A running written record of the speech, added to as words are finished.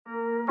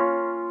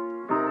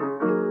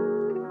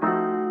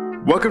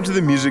Welcome to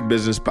the Music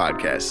Business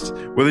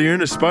Podcast. Whether you're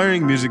an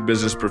aspiring music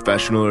business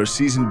professional or a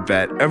seasoned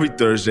vet, every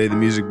Thursday, the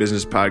Music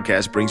Business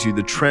Podcast brings you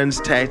the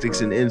trends,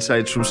 tactics, and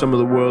insights from some of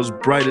the world's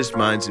brightest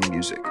minds in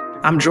music.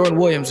 I'm Jordan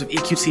Williams of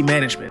EQT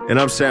Management. And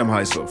I'm Sam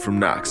Heisel from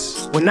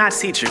Knox. We're not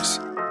teachers.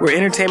 We're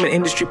entertainment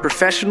industry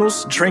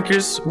professionals,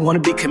 drinkers, who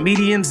want to be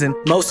comedians, and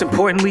most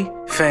importantly,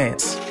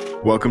 fans.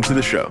 Welcome to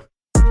the show.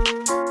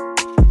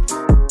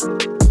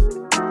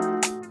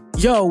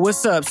 Yo,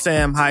 what's up,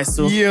 Sam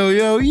Heisel?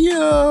 Yo.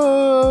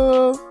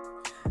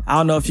 I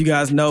don't know if you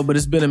guys know, but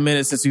it's been a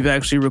minute since we've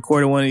actually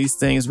recorded one of these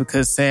things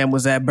because Sam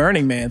was at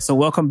Burning Man. So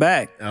welcome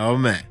back. Oh,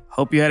 man.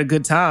 Hope you had a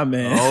good time,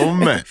 man. Oh,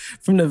 man.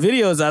 From the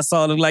videos I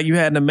saw, it looked like you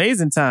had an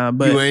amazing time.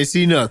 But you ain't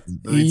see nothing.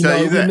 Let me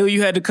tell you that. We knew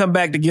you had to come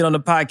back to get on the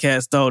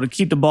podcast, though, to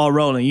keep the ball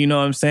rolling. You know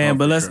what I'm saying?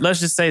 But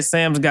let's just say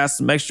Sam's got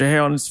some extra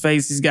hair on his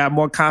face. He's got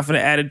more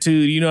confident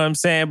attitude. You know what I'm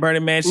saying?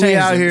 Burning Man changed we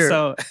out here.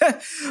 So,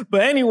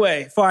 but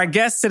anyway, for our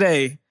guest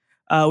today,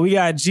 we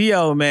got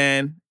Gio,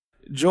 man.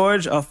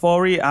 George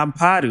Ofori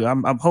Ampadu.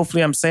 I'm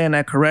hopefully I'm saying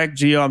that correct.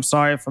 Gio, I'm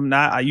sorry if I'm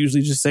not. I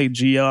usually just say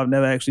Gio. I've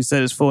never actually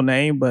said his full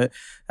name, but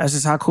that's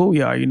just how cool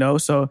we are, you know?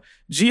 So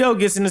Gio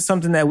gets into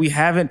something that we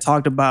haven't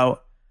talked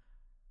about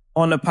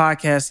on the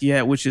podcast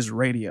yet, which is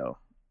radio.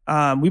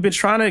 We've been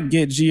trying to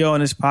get Gio on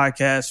this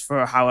podcast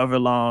for however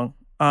long.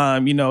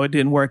 It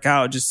didn't work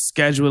out, just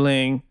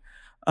scheduling,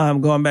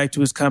 going back to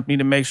his company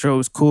to make sure it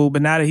was cool.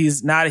 But now that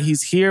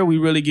he's here, we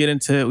really get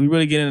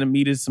into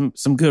meeting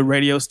some good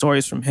radio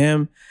stories from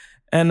him.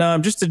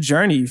 And just a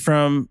journey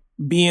from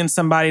being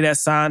somebody that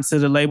signed to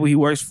the label he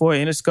works for,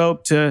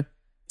 Interscope, to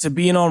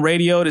being on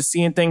radio, to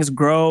seeing things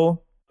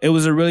grow. It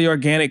was a really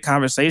organic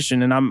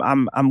conversation, and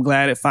I'm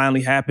glad it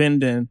finally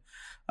happened, and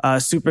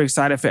super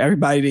excited for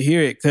everybody to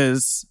hear it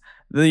because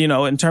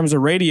in terms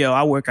of radio,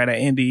 I work at an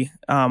indie.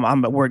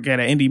 I work at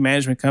an indie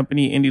management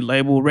company, indie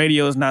label.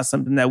 Radio is not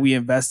something that we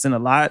invest in a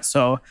lot,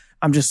 so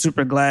I'm just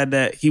super glad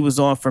that he was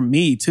on for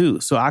me, too,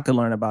 so I could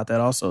learn about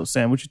that also.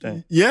 Sam, what you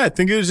think? Yeah, I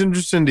think it was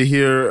interesting to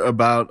hear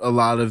about a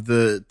lot of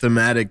the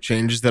thematic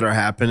changes that are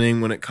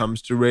happening when it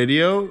comes to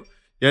radio.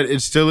 Yet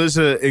it still is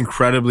an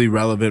incredibly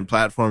relevant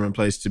platform and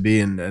place to be.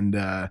 And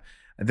I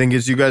think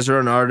as you guys are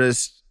an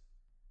artist,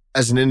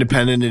 as an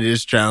independent, it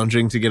is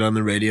challenging to get on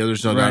the radio.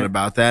 There's no doubt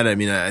about that. I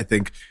mean, I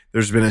think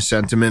there's been a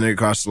sentiment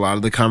across a lot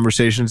of the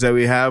conversations that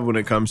we have when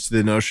it comes to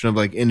the notion of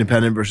like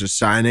independent versus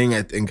signing.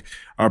 I think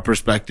our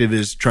perspective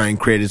is try and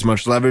create as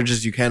much leverage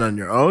as you can on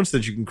your own so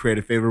that you can create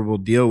a favorable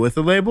deal with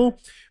a label.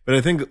 But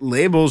I think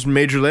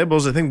major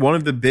labels, I think one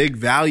of the big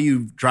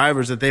value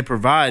drivers that they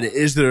provide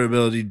is their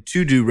ability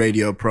to do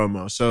radio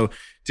promo. So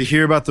to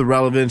hear about the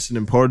relevance and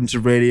importance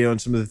of radio and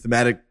some of the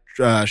thematic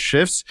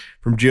shifts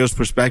from Gio's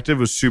perspective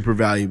was super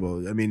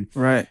valuable. I mean,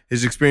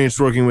 his experience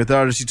working with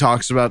artists, he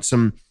talks about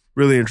some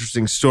really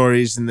interesting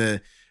stories in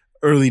the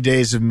early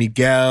days of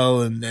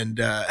Miguel and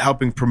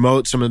helping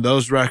promote some of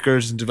those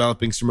records and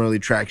developing some early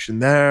traction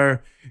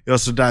there. You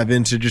also dive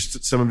into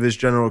just some of his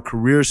general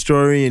career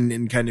story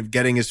and kind of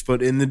getting his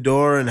foot in the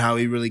door and how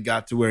he really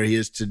got to where he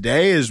is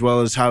today, as well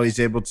as how he's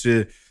able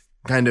to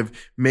kind of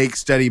make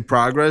steady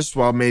progress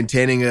while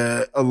maintaining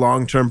a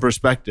long-term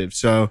perspective.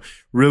 So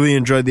really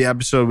enjoyed the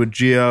episode with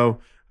Gio.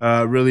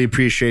 Really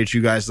appreciate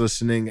you guys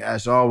listening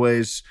as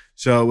always.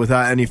 So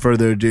without any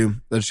further ado,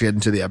 let's get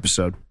into the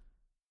episode.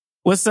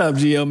 What's up,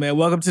 Gio, man?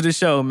 Welcome to the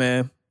show,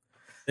 man.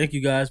 Thank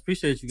you, guys.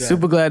 Appreciate you guys.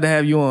 Super glad to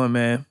have you on,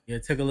 man. Yeah,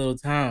 it took a little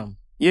time.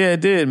 Yeah,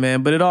 it did,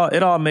 man. But it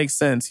all makes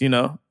sense, you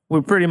know.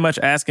 We're pretty much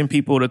asking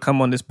people to come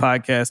on this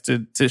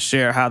podcast to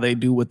share how they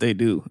do what they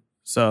do.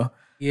 So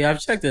yeah, I've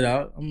checked it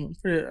out. I'm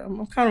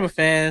kind of a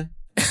fan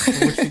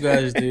of what you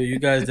guys do. You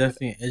guys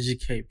definitely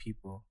educate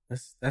people.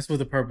 That's what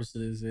the purpose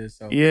of this is.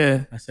 So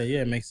yeah, I said,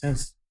 yeah, it makes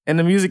sense. And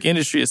the music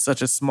industry is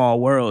such a small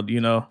world, you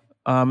know.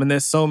 And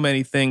there's so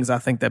many things I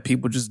think that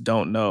people just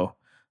don't know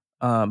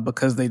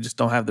because they just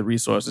don't have the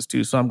resources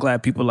to. So I'm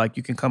glad people like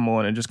you can come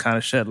on and just kind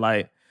of shed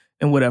light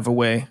in whatever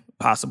way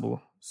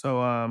possible.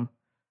 So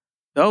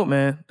dope,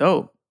 man.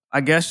 Dope. I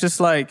guess just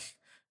like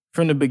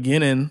from the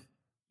beginning,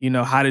 you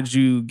know, how did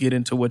you get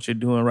into what you're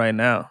doing right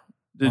now?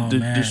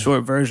 The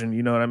short version,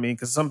 you know what I mean?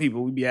 Because some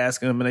people, we be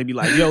asking them and they be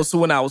like, yo, so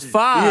when I was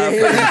 5. I'd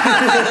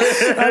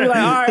be like,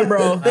 all right,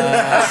 bro.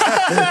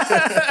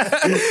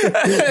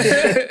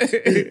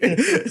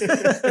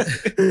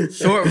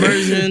 Short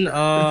version,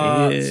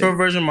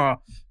 my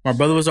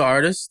brother was an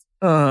artist.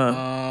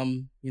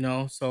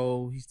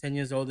 So he's 10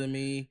 years older than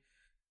me.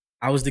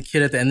 I was the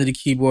kid at the end of the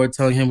keyboard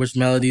telling him which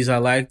melodies I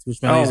liked,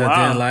 which melodies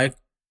I didn't like.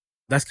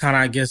 That's kind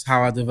of, I guess,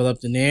 how I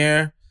developed an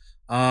ear.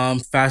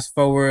 Fast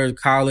forward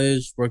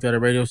college, worked at a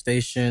radio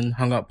station,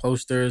 hung out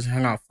posters,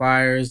 hung out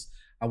flyers.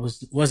 I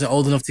wasn't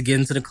old enough to get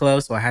into the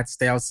club, so I had to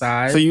stay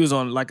outside. So you was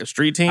on like a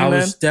street team? I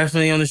was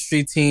definitely on the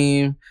street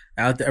team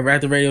at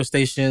the radio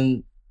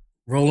station,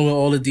 rolling with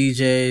all the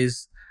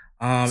DJs.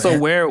 So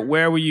where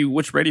were you?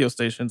 Which radio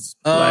stations?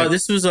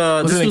 This was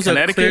a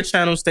Clear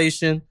Channel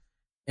station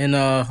in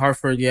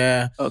Hartford.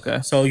 Yeah.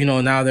 Okay. So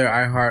now they're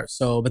iHeart.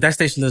 So, but that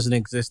station doesn't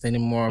exist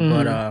anymore.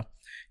 Mm. But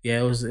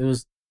it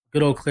was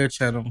good old Clear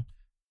Channel.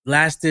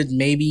 Lasted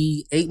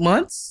maybe 8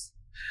 months.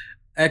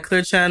 at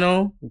Clear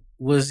Channel.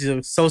 Was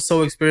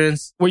so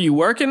experienced. Were you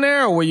working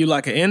there or were you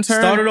like an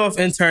intern? Started off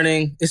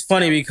interning. It's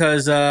funny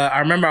because I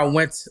remember I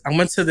went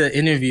to the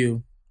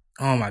interview.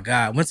 Oh my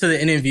God. I went to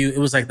the interview. It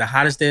was like the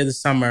hottest day of the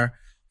summer.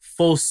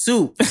 Full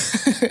suit.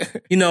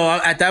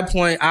 At that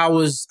point I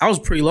was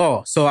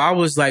pre-law. So I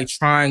was like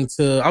I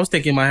was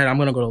thinking in my head, I'm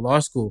going to go to law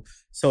school.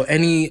 So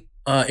any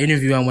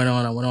interview I went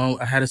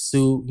on, I had a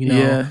suit,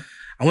 Yeah.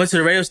 I went to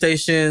the radio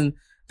station.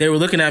 They were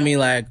looking at me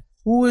like,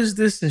 who is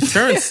this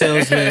insurance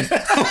salesman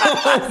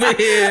over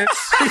here?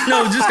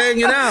 Just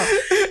hanging out.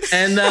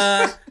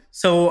 And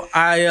so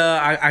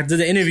I did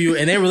the interview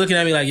and they were looking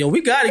at me like, yo,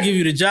 we got to give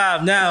you the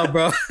job now,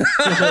 bro.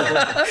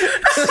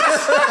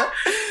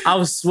 I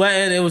was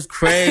sweating. It was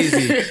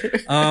crazy.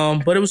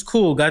 But it was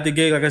cool. Got the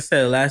gig, like I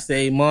said, it lasted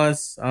 8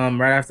 months.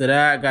 Right after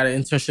that, I got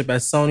an internship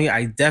at Sony.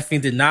 I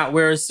definitely did not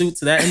wear a suit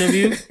to that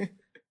interview.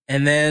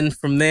 And then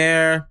from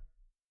there,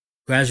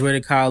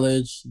 graduated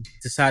college,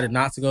 decided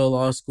not to go to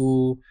law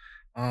school.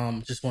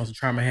 Just wanted to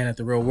try my hand at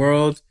the real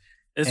world.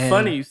 It's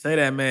funny you say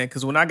that, man,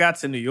 because when I got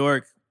to New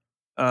York,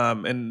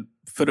 and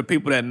for the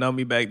people that know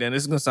me back then,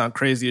 this is going to sound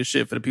crazy as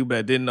shit for the people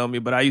that didn't know me,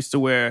 but I used to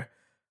wear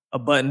a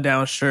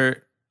button-down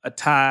shirt, a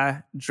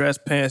tie, dress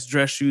pants,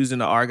 dress shoes,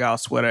 and an Argyle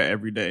sweater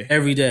every day.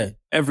 Every day?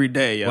 Every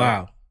day, yo.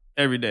 Wow.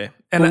 Every day.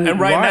 And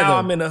right now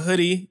I'm in a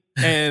hoodie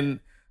and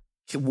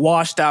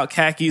washed out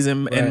khakis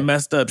and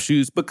messed up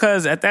shoes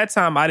because at that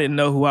time I didn't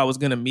know who I was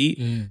going to meet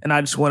and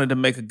I just wanted to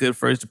make a good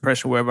first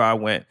impression wherever I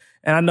went.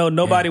 And I know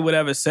nobody would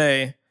ever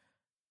say,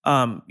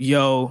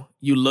 yo,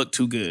 you look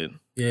too good.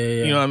 Yeah.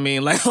 You know what I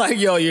mean? Like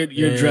yo,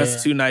 you're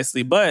dressed too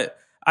nicely. But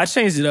I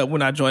changed it up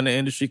when I joined the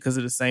industry because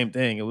of the same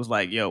thing. It was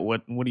like, yo,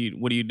 what are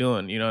you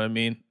doing? You know what I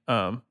mean?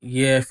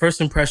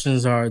 First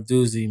impressions are a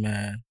doozy,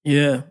 man.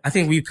 Yeah. I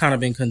think we've kind of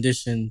been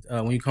conditioned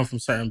when you come from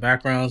certain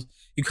backgrounds.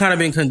 You kind of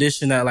been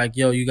conditioned that like,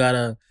 yo, you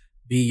gotta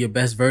be your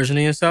best version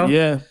of yourself.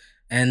 Yeah.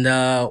 And,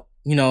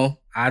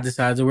 I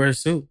decided to wear a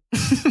suit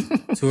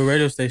to a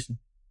radio station.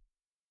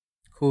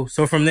 Cool.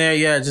 So from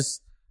there,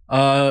 just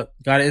got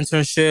an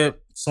internship.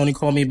 Sony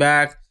called me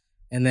back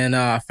and then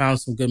I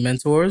found some good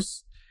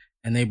mentors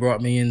and they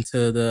brought me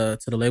into the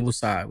label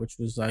side, which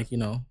was like,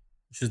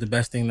 which was the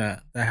best thing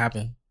that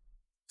happened.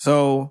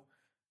 So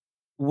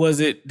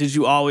did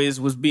you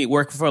always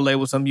working for a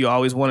label something you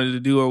always wanted to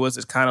do, or was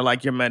it kind of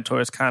like your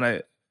mentors kind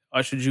of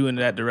ushered you in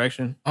that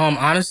direction?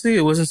 Honestly,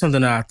 it wasn't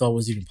something that I thought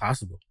was even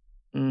possible.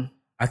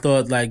 I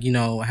thought like,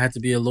 I had to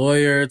be a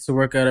lawyer to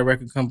work at a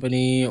record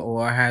company,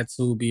 or I had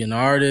to be an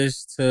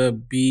artist to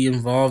be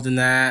involved in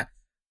that.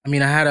 I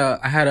mean, I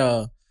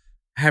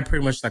had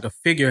pretty much like a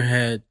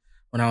figurehead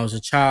when I was a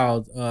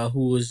child,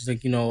 who was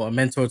like, a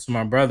mentor to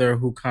my brother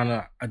who kind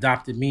of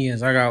adopted me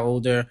as I got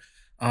older.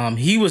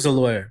 He was a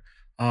lawyer.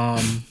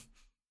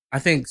 I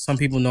think some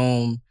people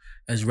know him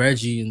as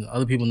Reggie and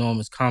other people know him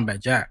as Combat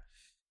Jack.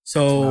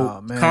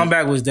 So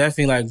Combat was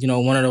definitely like,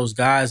 one of those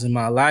guys in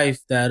my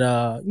life that,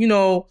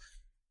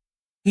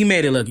 he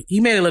made it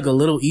look a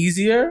little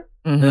easier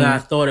than I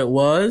thought it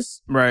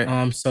was.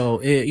 Right.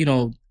 So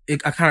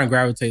I kind of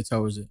gravitate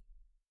towards it.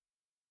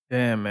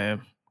 Damn,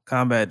 man.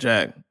 Combat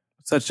Jack.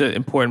 Such an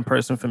important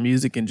person for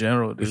music in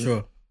general, dude. For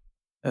sure.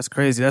 That's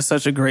crazy. That's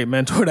such a great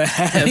mentor to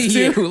have,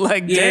 too.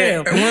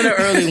 Damn. One of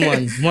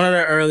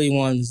the early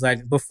ones.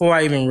 Like, before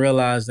I even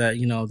realized that,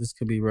 this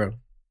could be real.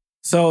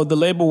 So, the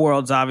label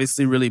world's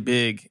obviously really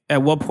big.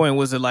 At what point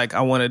was it like,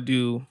 I want to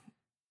do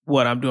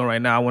what I'm doing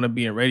right now? I want to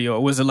be in radio?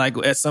 Or was it like,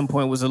 at some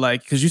point, was it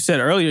like, because you said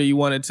earlier you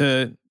were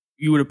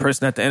the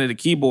person at the end of the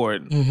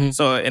keyboard. Mm-hmm.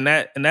 So, in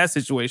that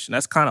situation,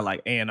 that's kind of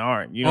like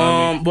A&R. You know what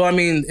I mean? Well, I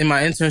mean, in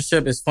my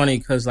internship, it's funny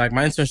because, like,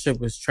 my internship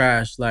was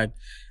trash. Like,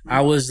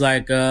 I was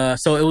like,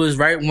 so it was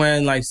right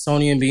when like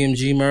Sony and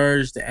BMG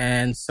merged.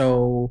 And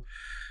so,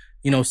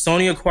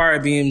 Sony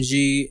acquired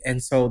BMG.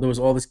 And so there was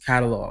all this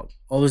catalog,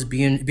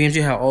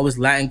 BMG had all this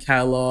Latin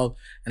catalog.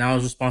 And I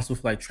was responsible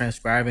for like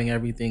transcribing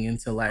everything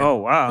into like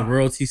the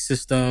royalty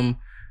system.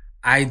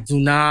 I do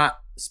not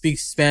speak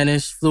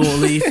Spanish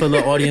fluently for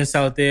the audience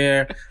out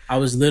there. I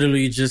was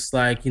literally just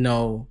like,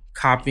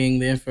 copying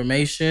the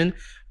information,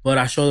 but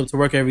I showed up to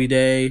work every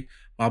day.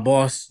 My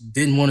boss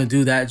didn't want to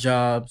do that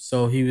job.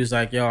 So he was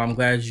like, yo, I'm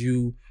glad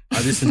you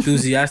are this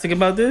enthusiastic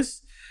about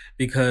this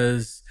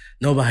because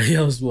nobody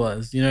else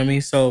was, you know what I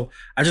mean? So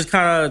I just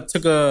kind of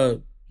took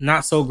a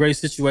not so great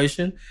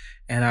situation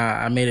and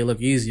I made it look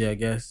easy, I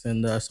guess.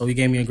 And so he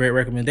gave me a great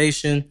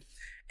recommendation.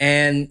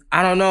 And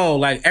I don't know,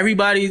 like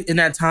everybody in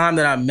that time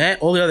that I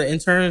met, all the other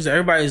interns,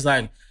 everybody's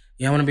like,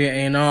 yeah, I want to be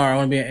an A&R. I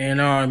want to be an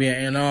A&R. I want to be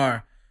an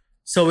A&R.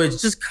 So it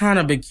just kind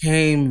of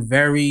became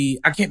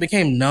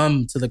became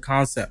numb to the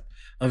concept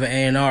of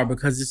an A&R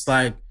because it's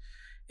like,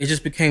 it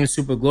just became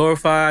super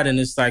glorified and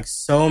it's like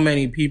so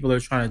many people are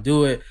trying to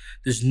do it.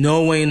 There's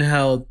no way in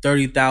hell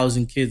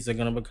 30,000 kids are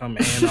going to become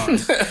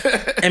A&Rs.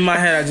 In my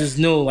head, I just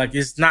knew like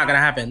it's not going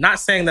to happen. Not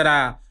saying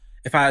that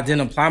if I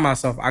didn't apply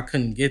myself, I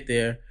couldn't get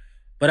there.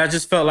 But I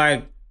just felt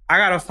like I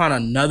got to find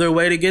another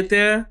way to get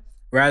there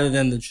rather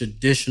than the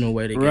traditional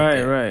way to get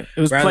there. Right. It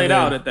was played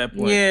out at that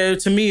point. Yeah,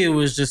 to me, it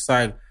was just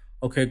like,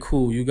 okay,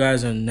 cool, you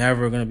guys are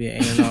never going to be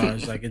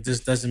A&Rs. Like, it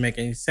just doesn't make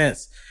any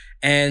sense.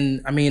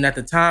 And I mean, at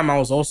the time, I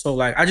was also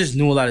like, I just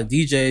knew a lot of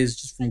DJs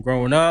just from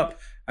growing up.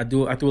 I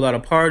threw a lot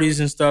of parties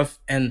and stuff,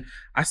 and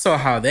I saw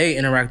how they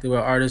interacted with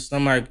artists. And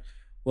I'm like,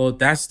 well,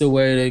 that's the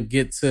way to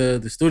get to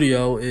the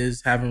studio,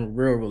 is having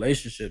real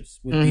relationships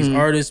with these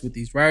artists, with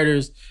these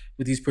writers,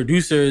 with these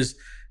producers.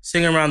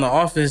 Sitting around the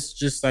office,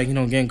 just like,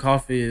 getting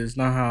coffee is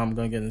not how I'm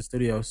going to get in the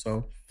studio.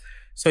 So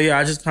yeah,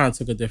 I just kind of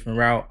took a different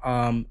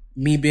route.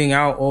 Me being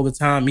out all the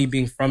time, me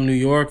being from New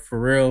York, for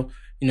real,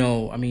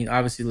 I mean,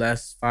 obviously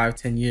last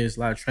 5-10 years,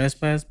 a lot of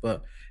transplants,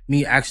 but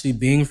me actually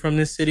being from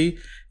this city,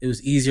 it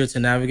was easier to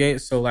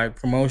navigate. So like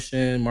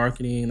promotion,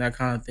 marketing, that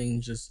kind of thing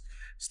just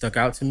stuck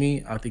out to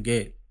me out the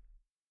gate.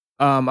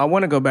 I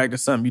want to go back to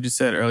something you just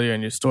said earlier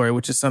in your story,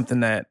 which is something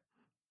that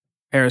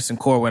Harrison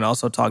Corwin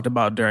also talked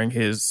about during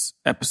his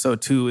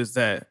episode 2, is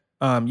that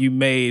you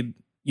made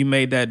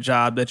that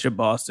job that your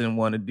boss didn't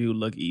want to do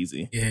look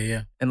easy.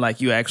 Yeah. And like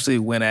you actually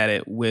went at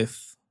it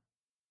with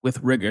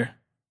rigor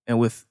and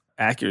with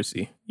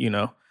accuracy,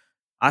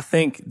 I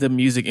think the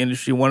music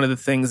industry, one of the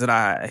things that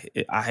I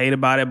hate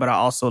about it, but I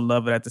also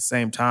love it at the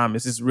same time,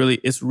 is it's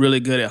really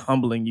good at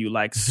humbling you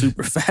like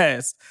super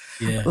fast.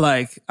 Yeah.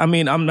 Like, I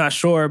mean, I'm not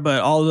sure,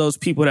 but all of those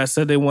people that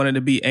said they wanted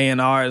to be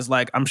A&Rs,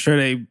 like, I'm sure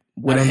they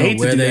would hate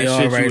to do that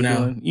shit you were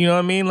doing. You know what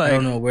I mean? Like, I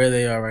don't know where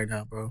they are right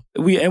now, bro.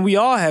 We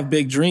all have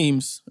big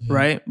dreams,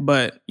 right?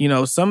 But,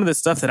 some of the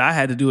stuff that I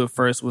had to do at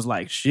first was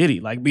like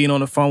shitty, like being on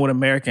the phone with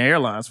American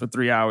Airlines for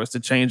 3 hours to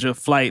change a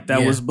flight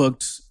that was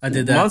booked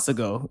months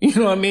ago. You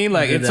know what I mean?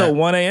 Like until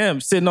 1 a.m.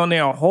 sitting on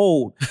there on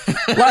hold,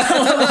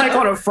 like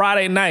on a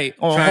Friday night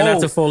on Trying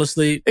hold. Not to fall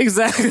asleep.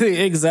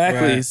 Exactly.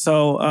 Right.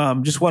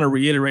 So just want to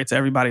reiterate to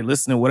everybody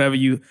listening, whatever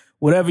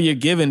you're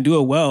given, do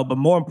it well. But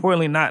more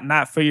importantly,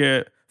 not for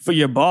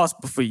your boss,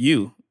 but for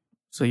you.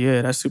 So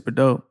yeah, that's super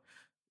dope.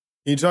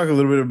 Can you talk a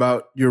little bit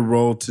about your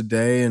role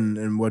today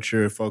and what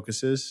your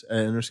focus is at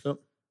Interscope?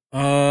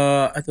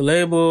 At the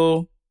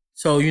label,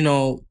 so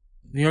New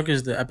York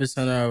is the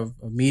epicenter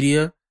of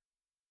media.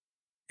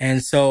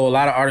 And so a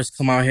lot of artists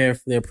come out here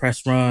for their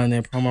press run,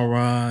 their promo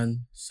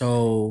run.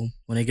 So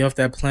when they get off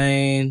that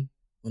plane,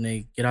 when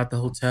they get out the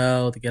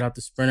hotel, they get out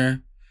the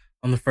Sprinter,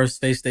 on the first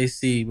face they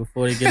see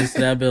before they get into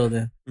that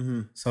building.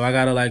 Mm-hmm. So I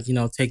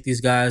gotta take these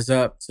guys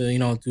up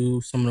to,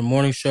 do some of the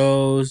morning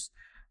shows.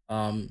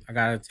 I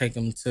gotta take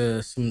them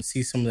to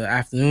see some of the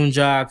afternoon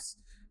jocks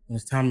when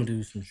it's time to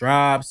do some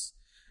drops.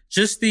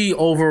 Just the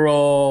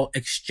overall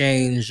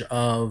exchange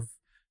of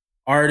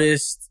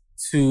artist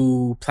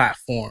to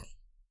platform.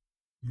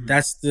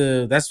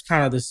 Mm-hmm. That's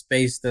kind of the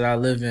space that I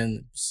live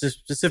in,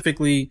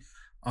 specifically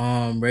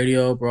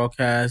radio,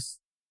 broadcast.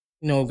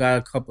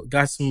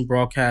 Got some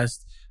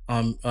broadcast,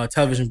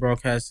 television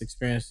broadcast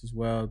experience as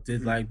well.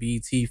 Did like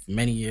BET for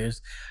many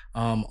years.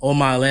 All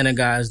my Atlanta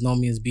guys know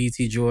me as BET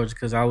George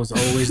because I was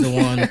always the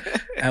one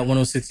at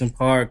 106 in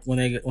Park when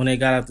they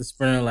got out the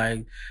Sprinter,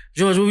 like,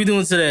 George, what we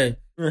doing today?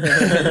 You know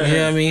what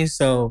I mean?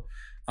 So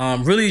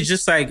really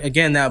just like,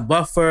 again, that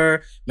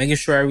buffer, making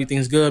sure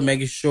everything's good,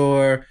 making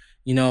sure,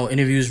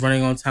 interviews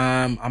running on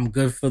time. I'm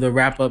good for the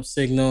wrap up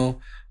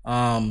signal.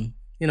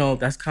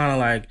 That's kind of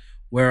like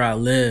where I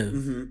live.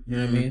 Mm-hmm. You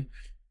know what I mean?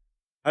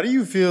 How do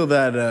you feel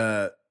that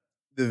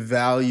the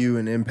value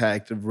and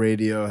impact of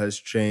radio has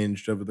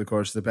changed over the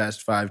course of the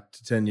past 5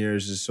 to 10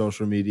 years as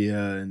social media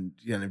and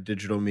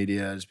digital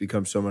media has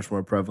become so much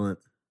more prevalent?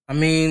 I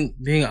mean,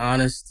 being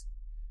honest,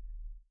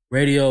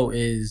 radio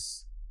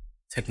is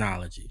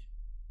technology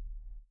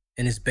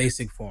in its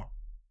basic form.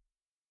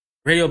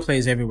 Radio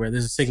plays everywhere.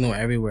 There's a signal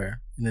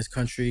everywhere in this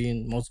country,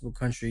 in multiple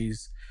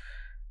countries.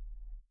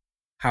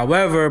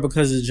 However,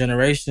 because of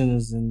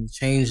generations and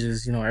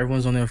changes,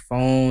 everyone's on their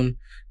phone.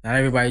 Not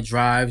everybody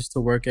drives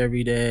to work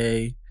every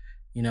day,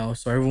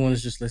 so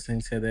everyone's just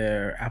listening to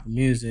their Apple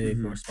Music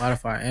or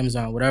Spotify,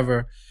 Amazon,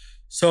 whatever.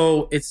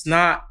 So it's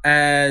not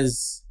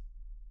as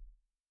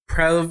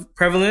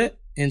prevalent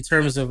in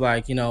terms of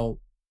like,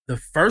 the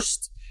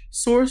first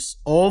source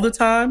all the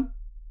time.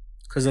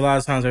 Because a lot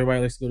of times everybody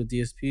likes to go to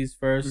DSPs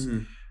first,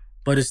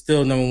 but it's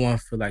still number one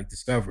for like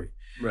discovery.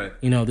 Right.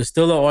 There's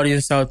still an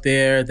audience out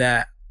there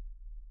that,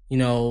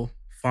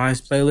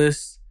 finds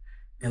playlists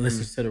and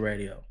listens to the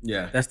radio.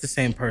 Yeah. That's the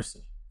same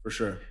person. For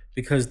sure.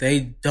 Because they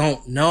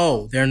don't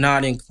know. They're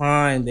not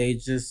inclined. They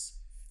just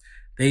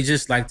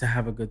like to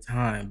have a good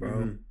time,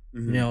 bro.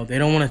 Mm-hmm. They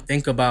don't want to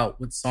think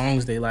about what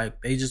songs they like.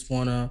 They just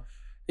want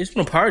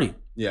to party.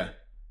 Yeah.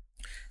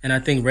 And I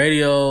think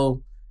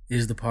radio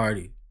is the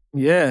party.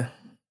 Yeah.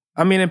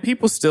 I mean, and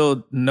people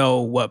still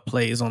know what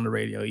plays on the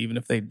radio, even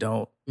if they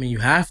don't. I mean, you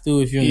have to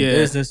if you're in the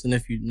business, and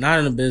if you're not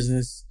in the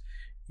business,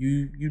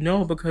 you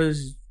know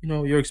because,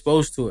 you're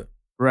exposed to it.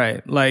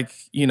 Right. Like,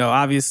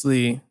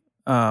 obviously,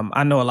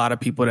 I know a lot of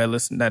people that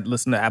listen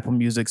to Apple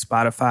Music,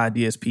 Spotify,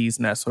 DSPs,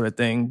 and that sort of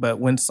thing. But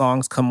when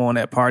songs come on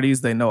at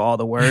parties, they know all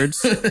the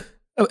words.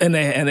 And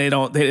they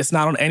don't, it's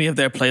not on any of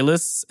their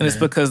playlists. And it's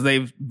because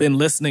they've been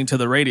listening to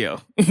the radio.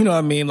 You know what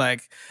I mean?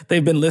 Like,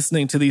 they've been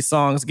listening to these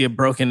songs get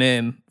broken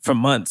in for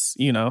months,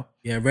 Yeah,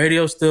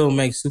 radio still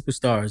makes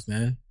superstars,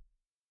 man.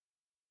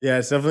 Yeah,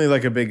 it's definitely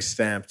like a big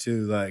stamp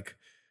too. Like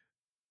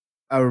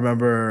I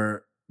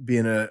remember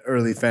being an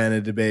early fan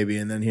of DaBaby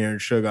and then hearing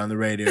Suge on the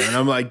radio, and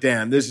I'm like,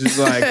 damn, this is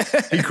like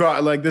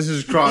this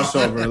is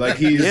crossover. Like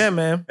he's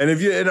man. And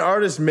if an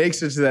artist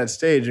makes it to that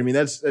stage, I mean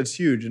that's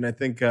huge. And I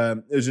think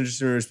it was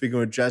interesting when we were speaking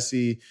with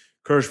Jesse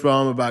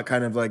Kirschbaum about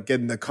kind of like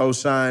getting the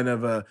cosign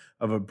of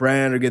a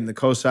brand or getting the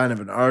cosign of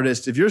an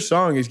artist. If your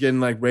song is getting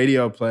like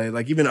radio play,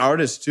 like even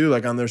artists too,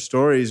 like on their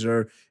stories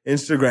or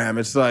Instagram,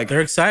 it's like they're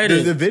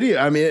excited. The video,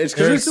 I mean, it's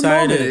because it's a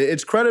moment.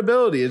 It's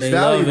credibility. It's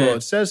valuable.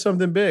 It says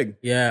something big.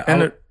 Yeah.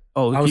 I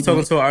was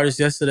talking to an artist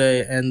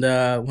yesterday, and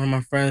one of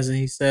my friends, and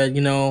he said,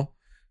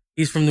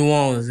 he's from New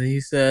Orleans, and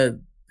he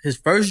said his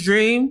first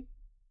dream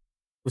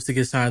was to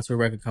get signed to a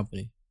record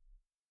company.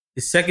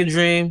 His second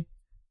dream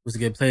was to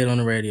get played on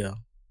the radio.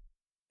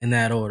 In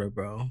that order,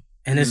 bro.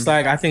 And it's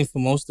like, I think for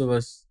most of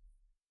us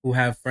who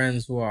have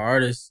friends who are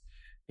artists,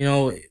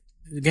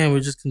 again,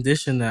 we're just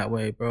conditioned that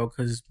way, bro,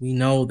 because we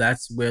know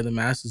that's where the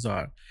masses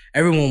are.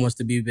 Everyone wants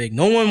to be big.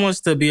 No one wants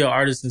to be an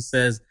artist and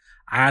says,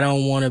 I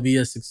don't want to be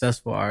a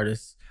successful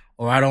artist,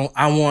 or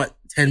I want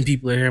 10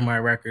 people to hear my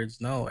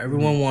records. No,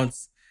 everyone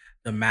wants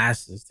the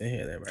masses to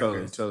hear their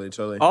records.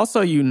 Totally.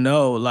 Also,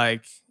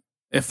 like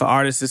if an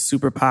artist is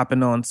super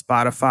popping on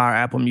Spotify or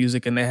Apple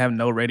Music and they have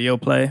no radio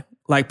play,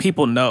 like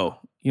people know.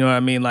 You know what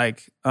I mean?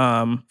 Like,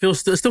 it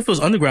still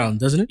feels underground,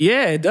 doesn't it?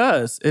 Yeah, it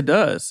does. It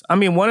does. I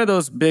mean, one of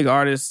those big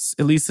artists,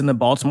 at least in the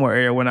Baltimore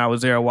area when I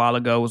was there a while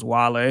ago, was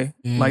Wale.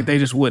 Like, they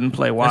just wouldn't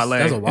play Wale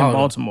in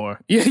Baltimore.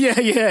 Yeah.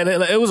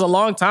 It was a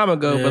long time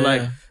ago, but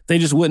like, they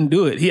just wouldn't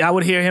do it. I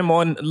would hear him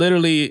on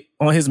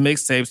his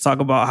mixtapes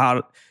talk about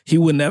how he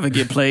would never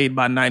get played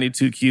by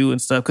 92Q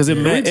and stuff because it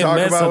meant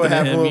about something what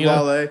happened to him.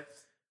 With Wale.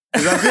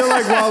 Because I feel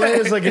like Wale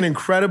is like an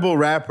incredible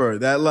rapper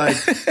that like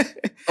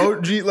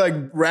OG like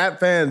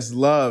rap fans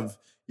love.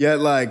 Yet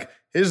like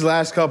his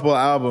last couple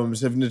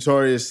albums have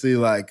notoriously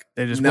like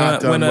they just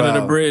went under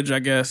the bridge, I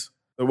guess.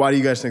 But why do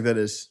you guys think that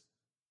is?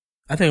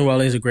 I think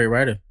Wale is a great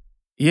writer.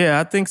 Yeah,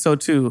 I think so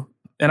too.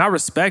 And I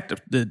respect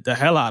the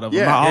hell out of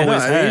him. I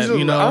always have.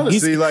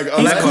 Honestly,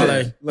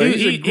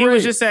 he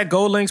was just at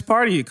Gold Link's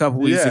party a couple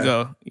weeks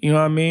ago. You know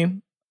what I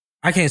mean?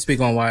 I can't speak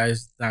on why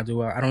it's not do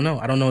well. I don't know.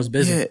 I don't know his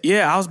business.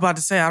 Yeah. I was about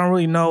to say I don't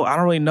really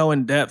know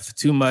in depth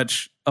too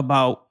much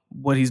about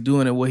what he's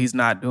doing and what he's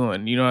not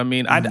doing. You know what I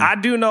mean? I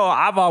do know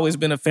I've always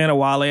been a fan of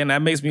Wale, and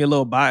that makes me a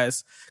little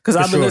biased because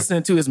I've been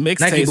listening to his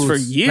mixtapes for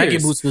years. Nike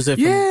Boots was it?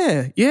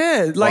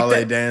 Yeah. Like Wale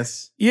that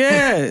dance.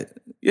 Yeah.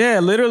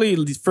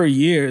 Literally for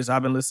years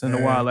I've been listening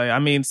to Wale. I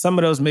mean, some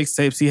of those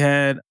mixtapes he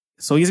had.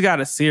 So he's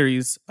got a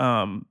series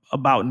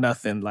about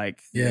nothing,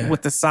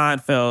 with the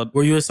Seinfeld.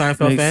 Were you a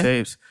Seinfeld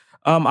fan?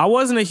 I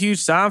wasn't a huge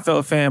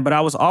Seinfeld fan, but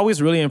I was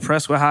always really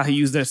impressed with how he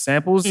used their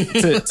samples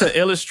to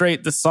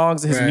illustrate the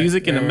songs and his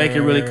music and to make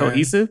it really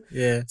cohesive.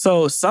 Yeah.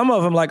 So some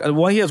of them,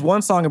 he has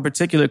one song in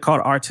particular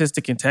called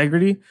Artistic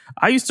Integrity.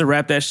 I used to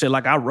rap that shit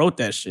like I wrote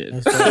that shit.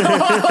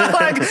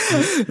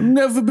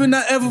 Never been,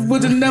 I ever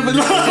would have never.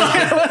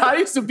 I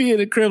used to be in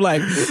the crib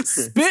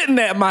spitting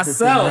at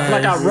myself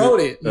like I wrote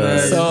it.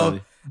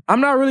 So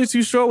I'm not really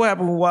too sure what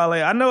happened with Wale.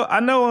 I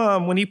know.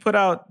 When he put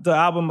out the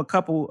album a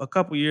couple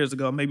years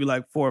ago, maybe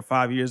like 4 or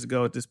 5 years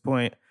ago at this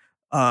point,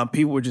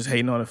 people were just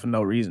hating on it for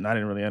no reason. I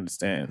didn't really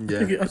understand. Yeah.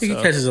 I think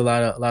he catches a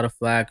lot of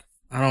flack.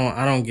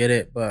 I don't get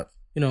it, but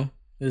it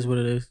is what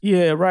it is.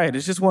 Yeah, right.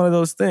 It's just one of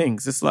those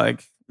things. It's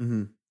like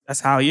that's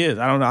how he is.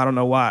 I don't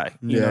know why.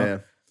 You know?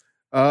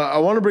 I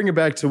want to bring it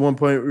back to one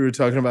point we were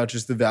talking about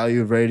just the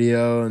value of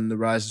radio and the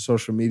rise of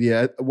social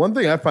media. One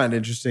thing I find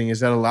interesting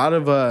is that a lot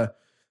of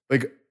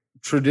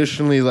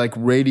traditionally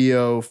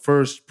radio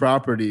first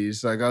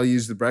properties, like I'll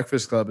use the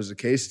Breakfast Club as a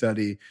case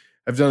study,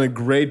 have done a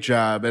great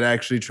job at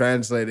actually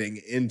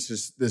translating into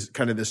this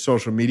kind of the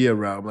social media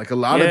realm. Like a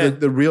lot of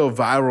the real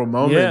viral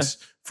moments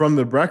from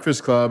the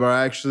Breakfast Club are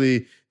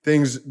actually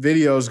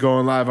videos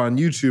going live on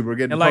YouTube or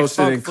getting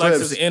posted in clips.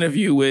 Flex's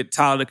interview with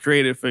Tyler the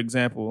Creator, for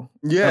example,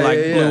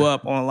 blew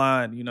up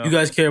online. You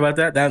guys care about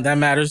that? That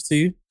matters to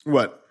you?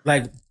 What?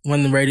 Like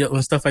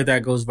when stuff like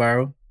that goes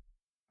viral?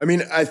 I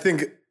mean, I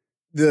think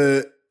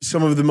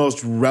some of the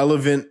most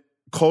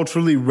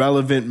culturally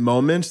relevant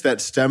moments that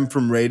stem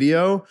from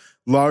radio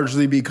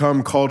largely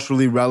become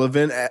culturally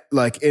relevant,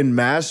 in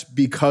mass,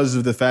 because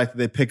of the fact that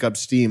they pick up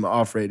steam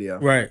off radio.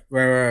 Right.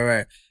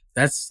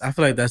 I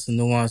feel like that's a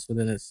nuance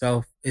within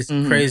itself. It's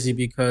crazy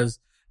because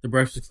the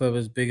Breakfast Club,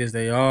 as big as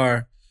they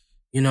are,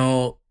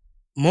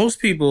 most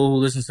people who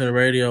listen to the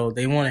radio,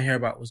 they want to hear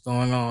about what's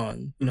going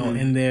on,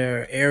 in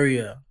their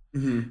area.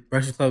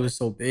 Breakfast Club is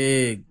so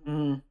big,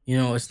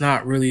 it's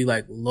not really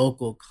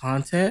local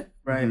content,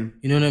 right?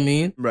 You know what I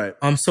mean, right?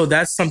 So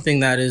that's something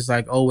that is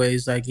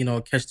always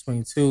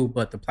catch-22,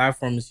 but the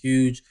platform is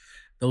huge.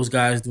 Those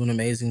guys do an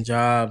amazing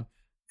job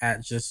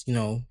at just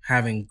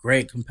having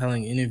great,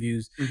 compelling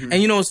interviews, and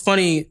it's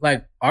funny.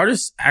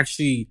 Artists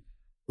actually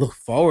look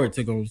forward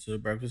to going to the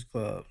Breakfast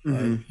Club,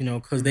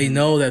 because they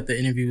know that the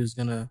interview is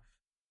gonna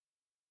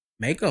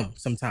make them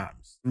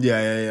sometimes.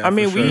 Yeah. I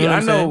mean, sure. I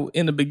know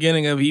in the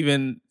beginning of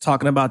even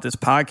talking about this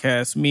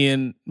podcast, me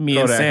and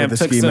Sam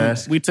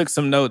took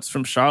some notes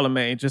from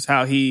Charlamagne, just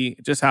how he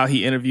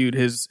interviewed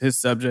his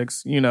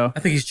subjects. You know, I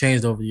think he's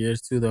changed over the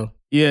years too, though.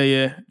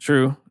 Yeah.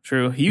 True.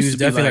 He was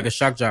definitely like a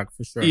shock jock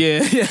for sure.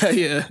 Yeah.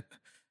 I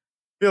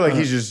feel like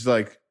he's just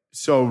like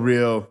so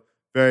real,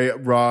 very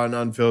raw and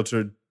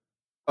unfiltered,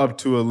 up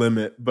to a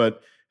limit,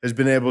 but has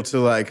been able to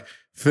like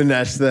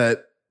finesse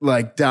that,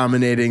 like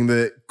dominating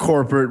the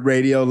corporate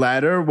radio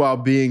ladder while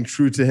being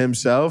true to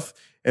himself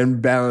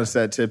and balance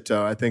that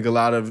tiptoe. I think a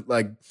lot of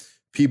like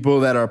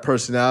people that are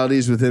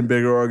personalities within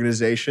bigger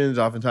organizations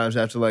oftentimes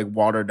have to like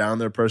water down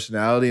their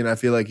personality. And I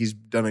feel like he's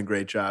done a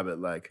great job at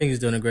like. I think he's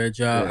doing a great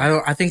job.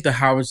 Yeah. I think the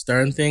Howard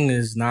Stern thing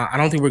is not, I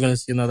don't think we're going to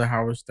see another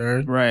Howard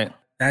Stern. Right.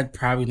 That's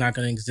probably not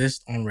going to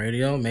exist on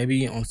radio,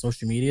 maybe on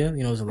social media.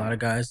 You know, there's a lot of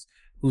guys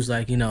who's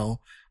like, you know,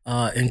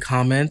 in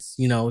comments,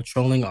 you know,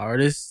 trolling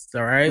artists,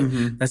 all right?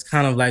 Mm-hmm. That's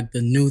kind of like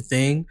the new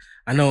thing.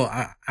 I know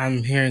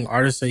I'm hearing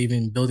artists are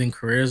even building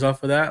careers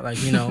off of that,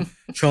 like, you know,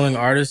 trolling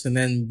artists and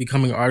then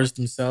becoming artists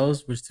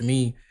themselves, which to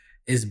me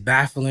is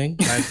baffling.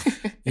 Like,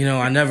 you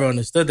know, I never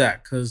understood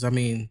that because, I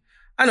mean,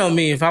 I know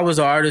me, if I was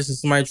an artist and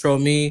somebody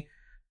trolled me,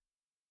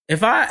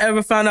 if I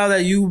ever found out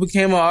that you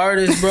became an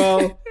artist,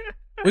 bro,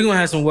 we're going to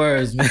have some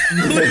words, man.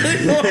 We're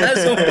going to have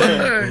some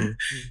words.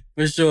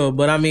 For sure.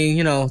 But I mean,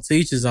 you know, to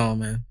each his own,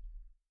 man.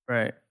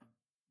 Right.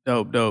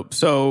 Dope.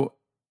 So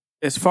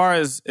as far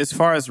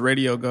as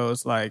radio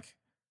goes, like,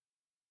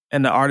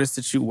 and the artists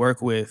that you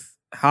work with,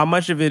 how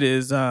much of it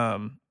is,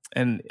 and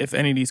if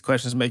any of these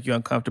questions make you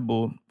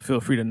uncomfortable, feel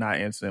free to not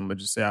answer them, but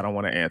just say, I don't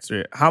want to answer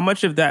it. How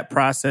much of that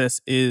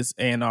process is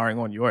A&Ring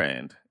on your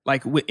end?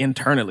 Like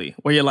internally,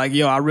 where you're like,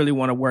 yo, I really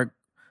want to work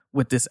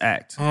with this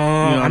act. You know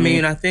I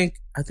mean, I think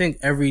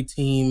every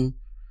team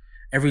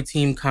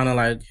kind of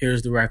like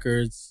hears the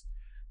records.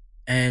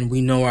 And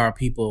we know our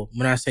people.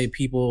 When I say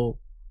people,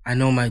 I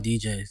know my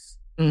DJs.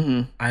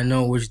 Mm-hmm. I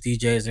know which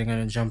DJs are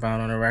going to jump out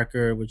on a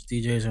record, which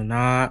DJs are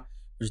not,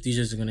 which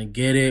DJs are going to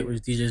get it,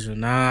 which DJs are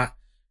not.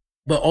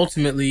 But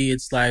ultimately,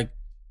 it's like,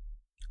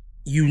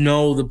 you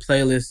know the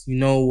playlist, you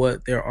know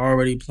what they're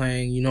already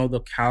playing, you know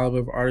the caliber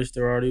of artists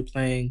they're already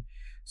playing.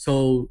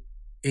 So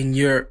in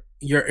your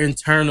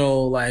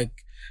internal like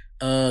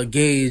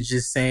gauge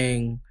is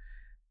saying,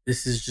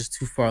 this is just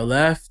too far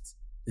left.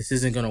 This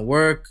isn't going to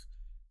work.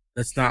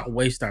 Let's not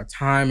waste our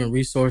time and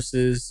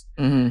resources.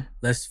 Mm-hmm.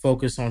 Let's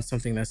focus on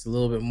something that's a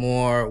little bit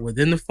more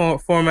within the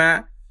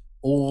format,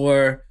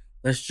 or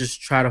let's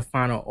just try to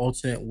find an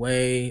alternate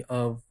way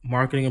of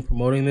marketing and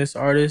promoting this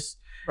artist.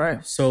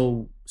 Right.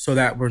 So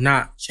that we're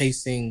not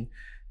chasing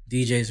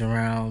DJs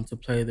around to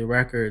play the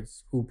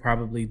records who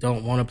probably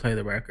don't want to play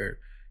the record.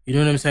 You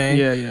know what I'm saying?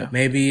 Yeah.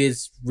 Maybe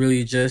it's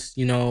really just,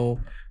 you know,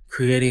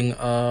 creating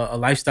a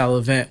lifestyle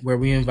event where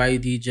we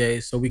invite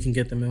DJs so we can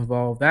get them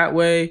involved that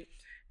way.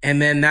 And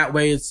then that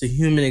way it's a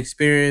human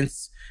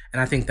experience.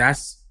 And I think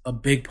that's a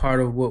big part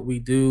of what we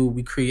do.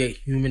 We create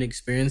human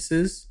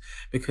experiences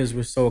because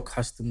we're so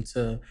accustomed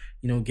to,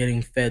 you know,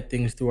 getting fed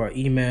things through our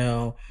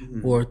email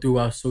or through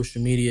our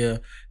social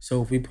media.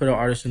 So if we put an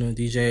artist and a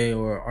DJ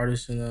or an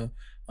artist and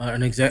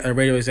a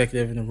radio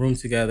executive in a room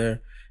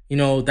together, you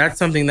know, that's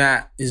something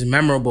that is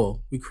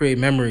memorable. We create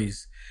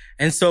memories.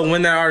 And so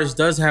when that artist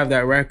does have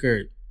that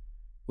record,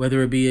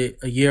 whether it be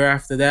a year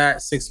after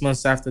that, 6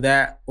 months after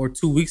that, or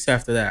 2 weeks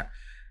after that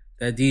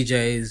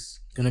DJ is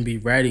going to be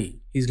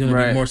ready. He's going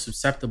to be more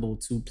susceptible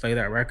to play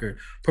that record.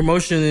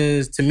 Promotion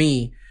is, to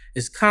me,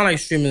 it's kind of like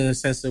streaming in the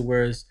sense of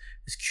where it's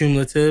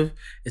cumulative.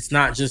 It's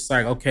not just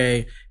like,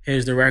 okay,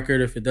 here's the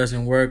record. If it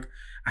doesn't work,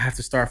 I have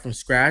to start from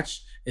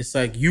scratch. It's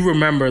like you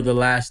remember the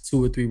last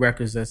 2 or 3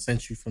 records that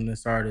sent you from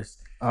this artist.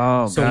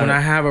 Oh, so when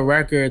I have a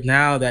record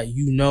now that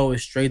you know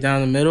is straight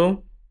down the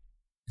middle,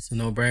 it's a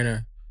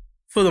no-brainer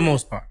for the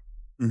most part.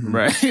 Mm-hmm.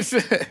 Right.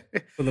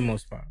 For the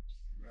most part.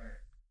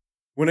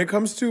 When it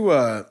comes to,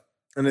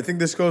 and I think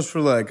this goes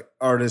for like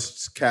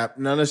artists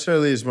not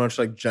necessarily as much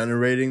like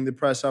generating the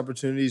press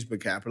opportunities, but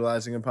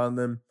capitalizing upon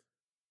them.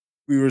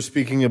 We were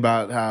speaking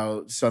about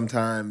how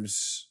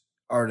sometimes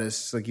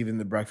artists, like even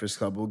the Breakfast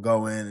Club, will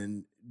go in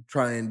and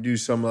try and do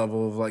some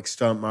level of like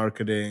stunt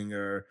marketing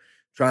or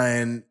try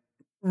and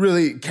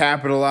really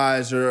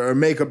capitalize or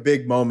make a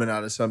big moment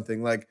out of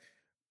something. Like,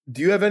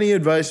 do you have any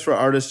advice for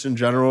artists in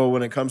general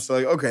when it comes to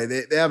like, okay,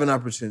 they have an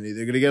opportunity,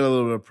 they're going to get a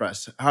little bit of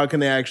press. How can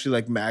they actually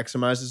like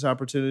maximize this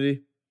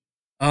opportunity?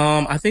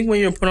 I think when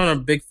you're put on a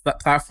big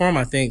platform,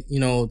 I think, you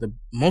know, the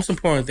most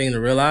important thing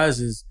to realize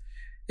is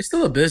it's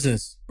still a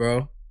business,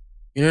 bro.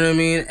 You know what I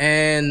mean?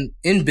 And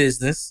in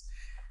business,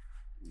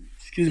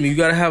 you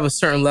got to have a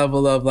certain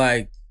level of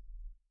like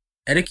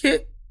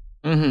etiquette,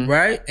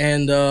 right?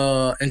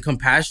 And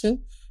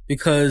compassion,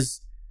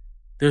 because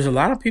there's a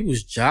lot of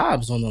people's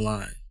jobs on the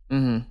line.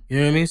 Mm-hmm. You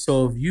know what I mean?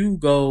 So if you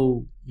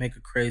go make a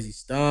crazy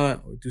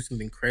stunt or do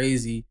something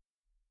crazy,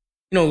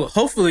 you know,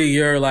 hopefully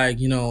you're like,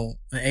 you know,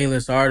 an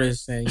A-list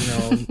artist and, you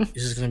know, it's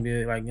just going to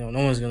be like, you know,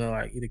 no one's going to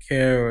like either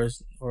care or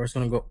it's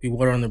going to be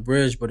water on the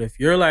bridge. But if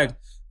you're like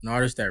an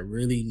artist that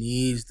really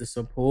needs the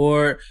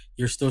support,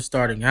 you're still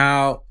starting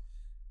out.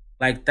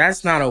 Like,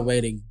 that's not a way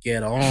to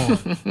get on.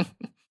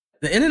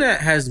 The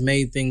internet has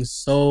made things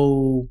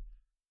so...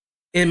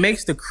 It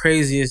makes the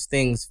craziest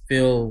things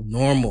feel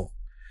normal.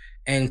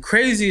 And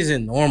crazy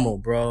isn't normal,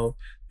 bro.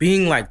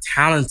 Being, like,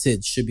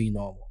 talented should be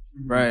normal.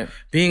 Right.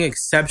 Being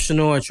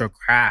exceptional at your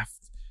craft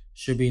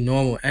should be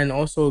normal. And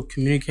also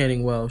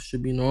communicating well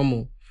should be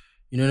normal.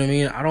 You know what I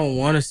mean? I don't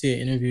want to see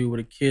an interview with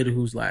a kid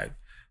who's, like,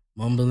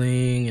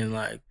 mumbling and,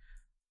 like,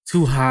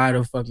 too high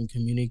to fucking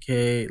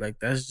communicate. Like,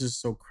 that's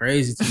just so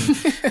crazy to me.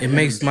 It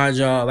makes my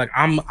job, like,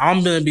 I'm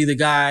gonna be the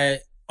guy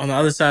on the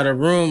other side of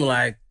the room,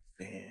 like,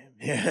 damn,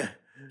 yeah,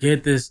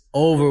 get this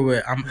over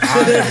with. I'm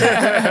out of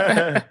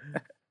here.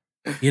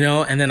 You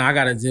know, and then I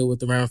gotta deal with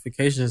the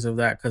ramifications of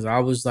that, because I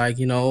was like,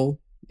 you know,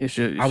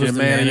 I was the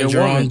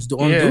manager on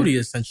duty,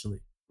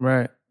 essentially.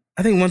 Right.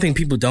 I think one thing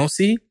people don't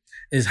see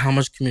is how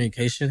much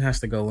communication has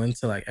to go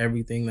into, like,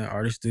 everything that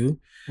artists do.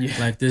 Yeah.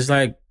 Like,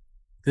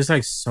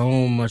 there's so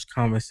much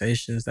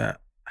conversations that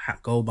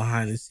go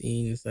behind the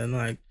scenes, and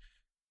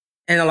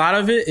a lot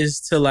of it is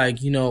to,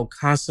 like, you know,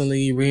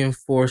 constantly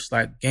reinforce,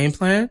 like, game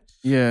plan.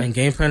 Yeah. And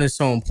game plan is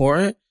so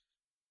important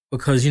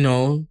because, you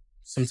know,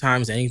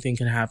 sometimes anything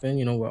can happen,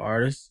 you know, with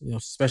artists, you know,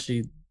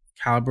 especially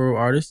caliber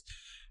artists.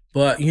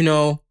 But, you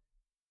know,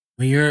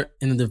 when you're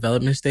in the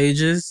development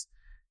stages,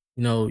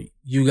 you know,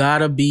 you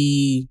gotta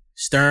be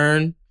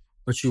stern,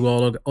 but you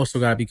also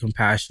gotta be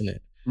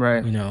compassionate.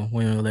 Right. You know,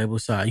 when you're on the label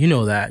side, you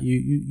know that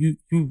you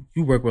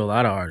work with a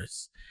lot of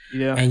artists.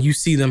 Yeah. And you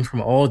see them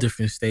from all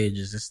different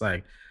stages. It's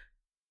like,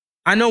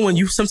 I know when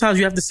sometimes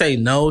you have to say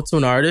no to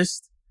an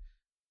artist,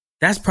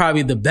 that's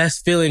probably the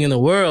best feeling in the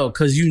world.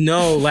 Cause you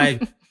know,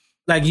 like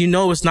you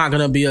know, it's not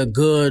going to be a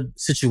good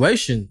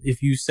situation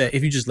if you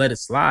just let it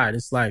slide.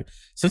 It's like,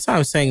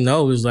 sometimes saying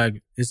no is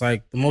like, it's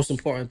like the most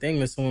important thing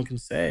that someone can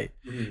say.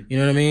 Mm-hmm. You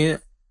know what I mean?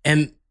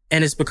 And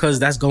it's because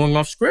that's going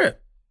off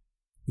script.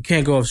 You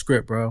can't go off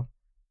script, bro.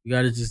 You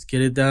got to just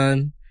get it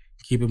done,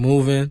 keep it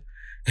moving,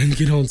 and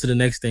get on to the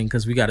next thing,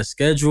 because we got a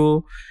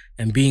schedule,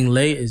 and being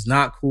late is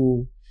not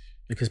cool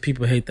because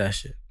people hate that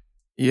shit.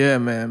 Yeah,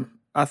 man.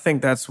 I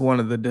think that's one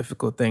of the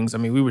difficult things. I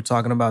mean, we were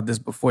talking about this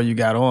before you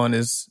got on,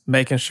 is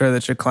making sure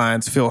that your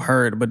clients feel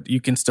heard, but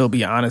you can still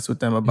be honest with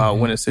them about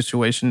when a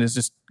situation is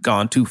just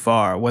gone too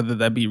far, whether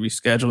that be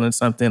rescheduling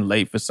something,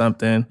 late for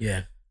something.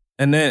 Yeah.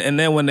 And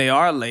then when they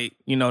are late,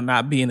 you know,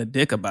 not being a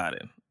dick about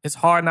it. It's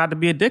hard not to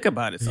be a dick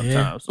about it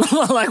sometimes.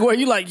 Yeah. Like, where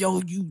you like,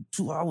 yo, you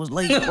 2 hours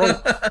late, bro.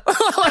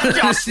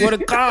 Like, I swear to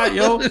God,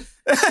 yo.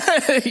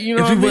 You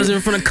know, if you wasn't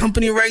in front of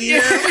company right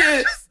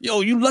now,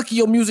 yo, you lucky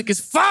your music is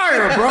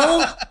fire,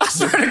 bro. I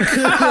swear to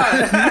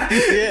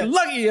God,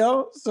 lucky,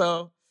 yo.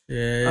 So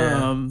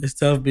yeah. It's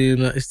tough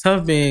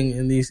being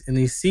in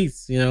these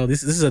seats. You know,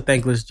 this is a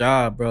thankless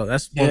job, bro.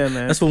 That's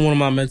what one of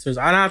my mentors.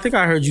 And I think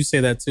I heard you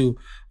say that too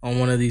on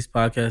one of these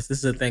podcasts. This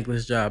is a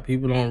thankless job.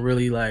 People don't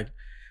really like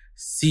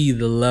see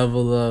the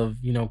level of,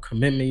 you know,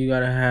 commitment you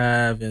gotta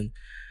have, and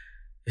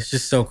it's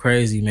just so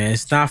crazy, man.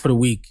 It's not for the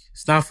weak.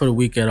 It's not for the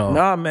weak at all.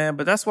 Nah, man,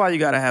 but that's why you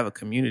gotta have a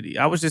community.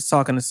 I was just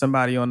talking to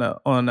somebody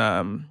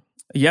on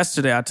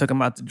yesterday. I took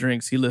him out to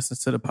drinks. He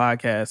listens to the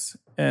podcast,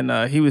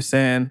 and he was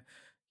saying,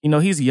 you know,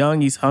 he's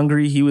young, he's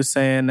hungry. He was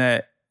saying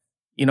that,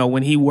 you know,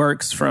 when he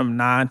works from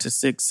 9 to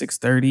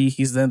 6:30,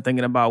 he's then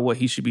thinking about what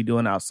he should be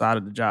doing outside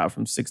of the job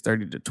from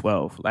 6:30 to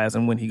 12, as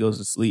in when he goes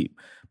to sleep,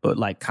 but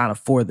like kind of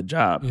for the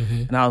job.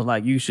 Mm-hmm. And I was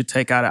like, you should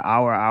take out an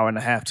hour and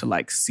a half to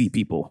like see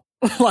people,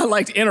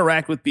 like to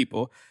interact with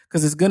people,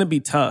 because it's going to be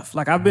tough.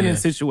 Like, I've been in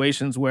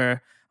situations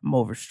where I'm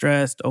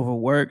overstressed,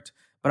 overworked,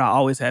 but I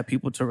always had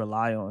people to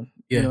rely on.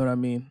 Yeah. You know what I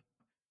mean?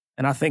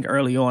 And I think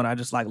early on, I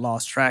just like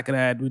lost track of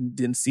that.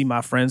 Didn't see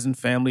my friends and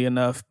family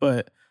enough.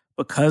 But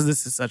because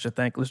this is such a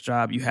thankless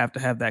job, you have to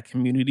have that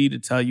community to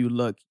tell you,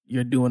 look,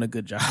 you're doing a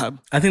good job.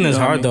 I think that's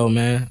hard though,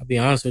 man. I'll be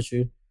honest with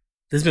you.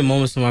 There's been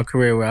moments in my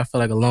career where I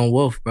felt like a lone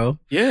wolf, bro.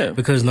 Yeah.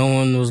 Because no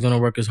one was going to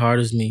work as hard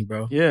as me,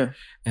 bro. Yeah.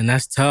 And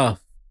that's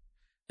tough.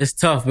 It's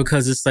tough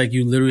because it's like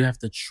you literally have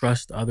to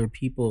trust other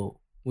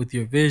people with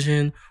your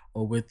vision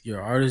or with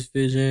your artist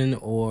vision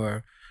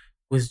or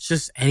with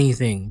just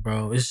anything,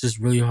 bro. It's just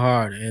really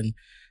hard. And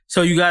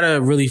so you got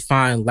to really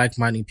find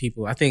like-minded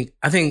people. I think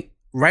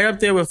right up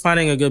there with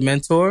finding a good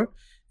mentor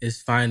is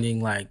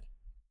finding like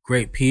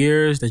great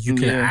peers that you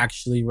can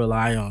actually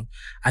rely on.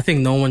 I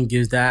think no one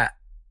gives that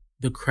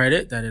the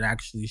credit that it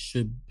actually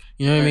should.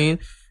 You know what I mean?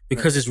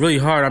 Because it's really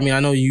hard. I mean, I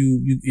know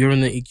you're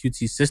in the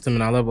EQT system,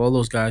 and I love all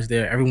those guys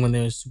there. Everyone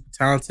there is super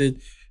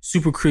talented,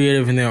 super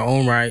creative in their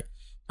own right.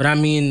 But I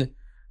mean,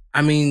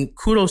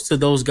 kudos to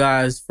those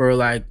guys for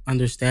like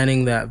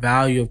understanding that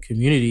value of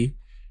community.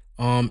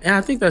 And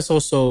I think that's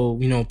also,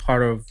 you know,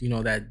 part of, you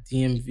know, that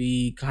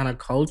DMV kind of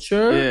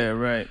culture. Yeah,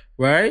 right.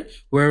 Right?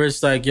 Where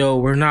it's like, yo,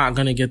 we're not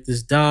going to get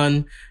this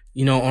done,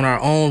 you know, on our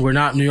own. We're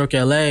not New York,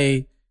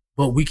 LA,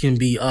 but we can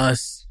be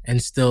us and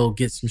still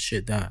get some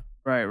shit done.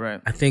 Right.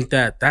 I think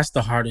that's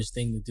the hardest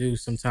thing to do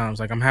sometimes.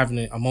 Like, I'm having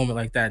a moment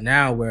like that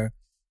now where,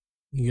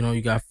 you know,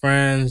 you got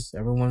friends,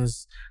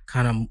 everyone's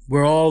kind of,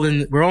 we're all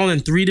in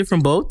 3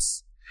 different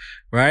boats,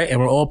 right? And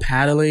we're all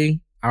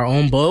paddling our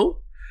own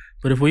boat.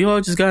 But if we all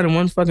just got in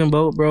one fucking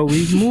boat, bro,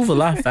 we move a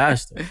lot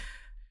faster.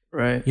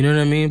 Right. You know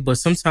what I mean? But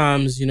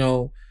sometimes, you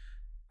know,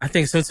 I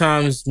think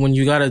sometimes when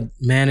you got to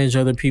manage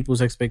other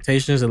people's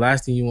expectations, the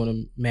last thing you want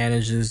to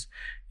manage is,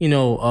 you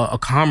know, a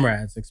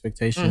comrade's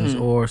expectations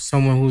or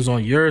someone who's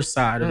on your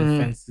side of the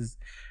fence's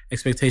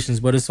expectations.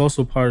 But it's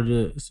also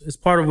it's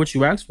part of what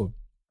you ask for.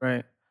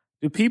 Right.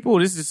 Do people,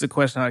 this is just a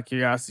question out of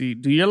curiosity,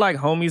 do your like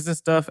homies and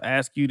stuff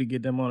ask you to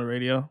get them on the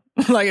radio?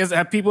 Like,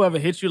 have people ever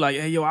hit you like,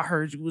 hey, yo, I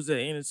heard you was at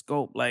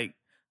Interscope. Like,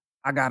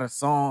 I got a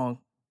song.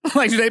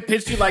 Like, do they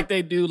pitch you like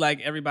they do like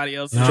everybody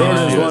else? No.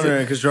 Jordan's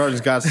wondering because Jordan's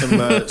got some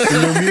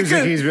new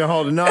music he's been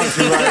holding on to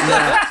right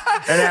now.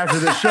 And after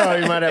the show,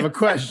 you might have a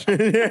question.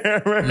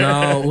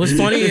 No, what's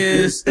funny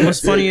is,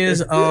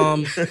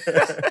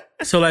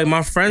 so like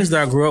my friends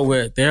that I grew up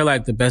with, they're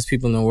like the best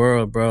people in the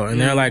world, bro.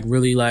 And they're like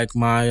really like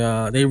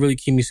they really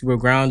keep me super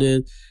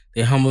grounded.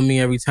 They humble me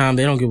every time.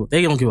 They don't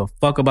give a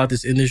fuck about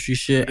this industry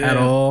shit at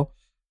all.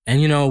 And,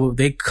 you know,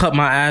 they cut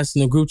my ass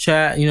in the group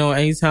chat, you know,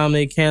 anytime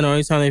they can or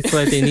anytime they feel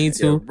like they need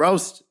to.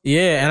 Roast.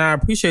 Yeah, and I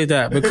appreciate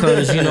that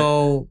because, you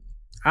know,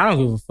 I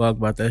don't give a fuck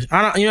about that.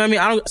 You know what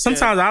I mean?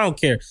 Sometimes I don't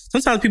care.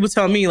 Sometimes people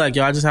tell me, like,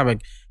 yo, I just have a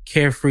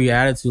carefree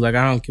attitude. Like,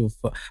 I don't give a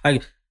fuck.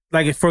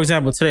 Like for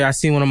example, today I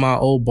seen one of my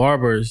old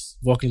barbers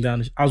I was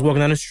walking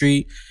down the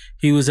street.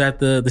 He was at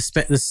the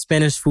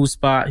Spanish food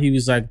spot. He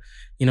was like,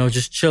 you know,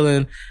 just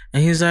chilling.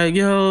 And he's like,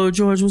 yo,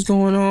 George, what's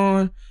going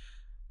on?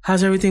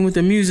 How's everything with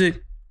the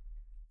music?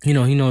 You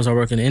know, he knows I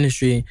work in the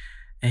industry.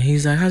 And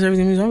he's like, how's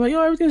everything? I'm like,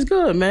 yo, everything's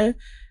good, man.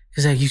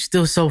 He's like, you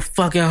still so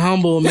fucking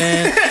humble,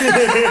 man.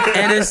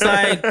 And it's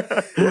like,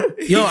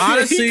 yo,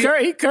 honestly.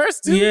 He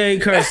cursed too? Yeah, he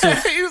cursed too.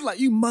 He was like,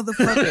 you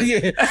motherfucker.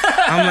 Yeah.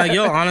 I'm like,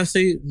 yo,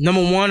 honestly,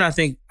 number one, I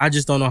think I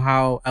just don't know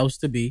how else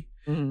to be.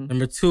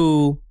 Number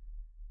two,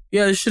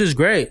 yeah, this shit is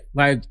great.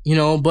 Like, you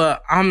know,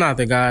 but I'm not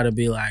the guy to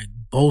be like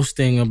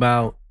boasting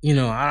about, you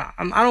know, I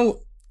don't,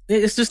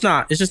 it's just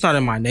not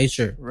in my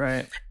nature.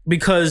 Right.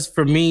 Because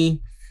for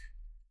me,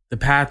 the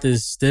path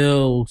is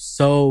still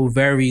so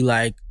very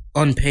like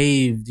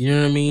unpaved. You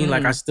know what I mean?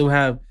 Like I still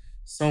have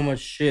so much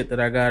shit that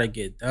I gotta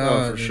get done.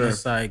 Oh, for sure.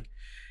 It's like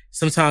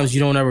sometimes you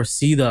don't ever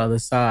see the other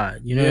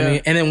side. You know what I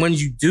mean? And then when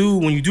you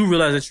do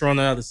realize that you're on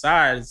the other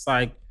side, it's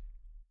like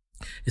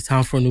it's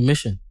time for a new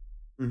mission.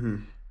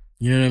 You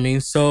know what I mean?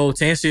 So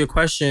to answer your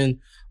question,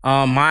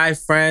 my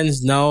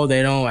friends, no,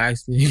 they don't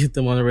ask me to get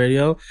them on the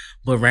radio,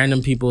 but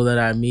random people that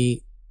I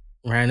meet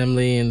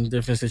randomly in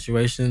different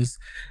situations,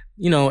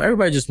 you know,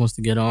 everybody just wants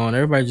to get on.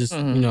 Everybody just,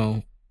 you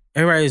know,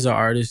 everybody's an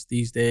artist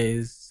these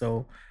days.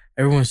 So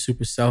everyone's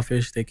super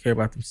selfish. They care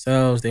about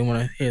themselves. They want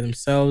to hear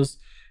themselves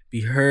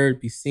be heard,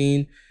 be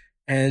seen.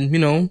 And, you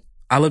know,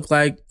 I look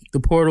like the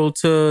portal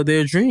to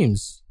their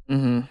dreams.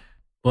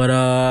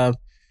 But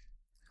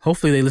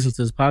hopefully they listen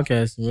to this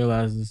podcast and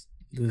realize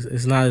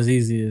it's not as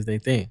easy as they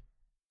think.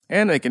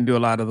 And they can do a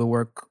lot of the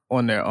work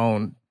on their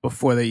own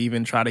before they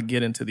even try to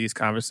get into these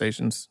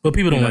conversations. But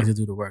people don't like to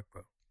do the work,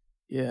 bro.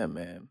 Yeah,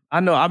 man. I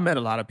know I've met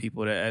a lot of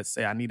people that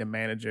say I need a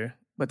manager,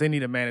 but they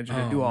need a manager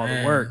to do all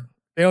the work.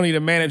 They don't need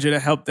a manager to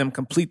help them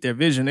complete their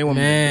vision. They want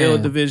me to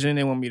build the vision.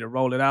 They want me to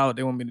roll it out.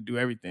 They want me to do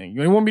everything.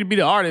 They want me to be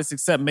the artist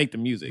except make the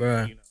music. You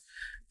know?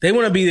 They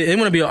want to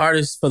be an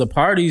artist for the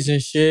parties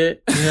and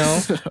shit, you know?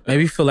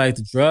 Maybe for like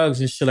the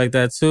drugs and shit like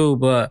that too.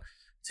 But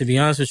to be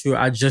honest with you,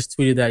 I just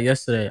tweeted that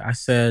yesterday. I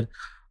said,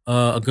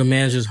 a good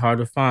manager is hard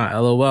to find,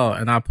 LOL.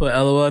 And I put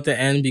LOL at the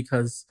end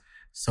because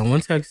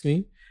someone texted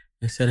me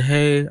and said,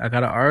 hey, I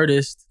got an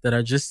artist that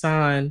I just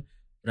signed,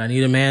 but I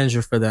need a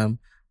manager for them.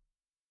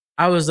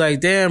 I was like,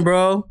 damn,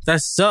 bro,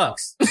 that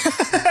sucks.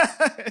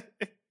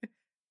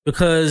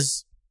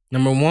 Because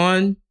number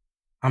one,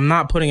 I'm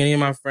not putting any of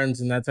my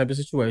friends in that type of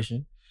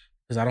situation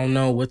because I don't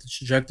know what the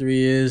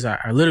trajectory is.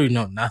 I literally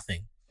know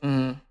nothing.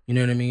 You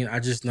know what I mean? I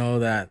just know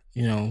that,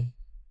 you know,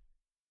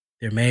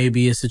 there may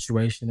be a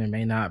situation, there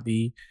may not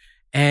be.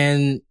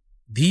 And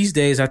these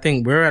days, I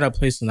think we're at a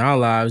place in our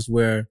lives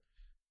where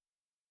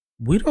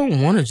we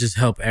don't want to just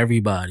help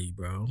everybody,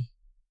 bro.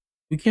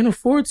 We can't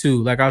afford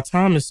to. Like, our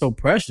time is so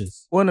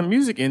precious. Well, in the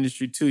music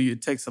industry, too,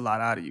 it takes a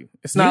lot out of you.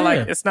 It's not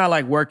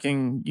like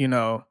working, you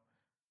know,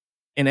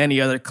 in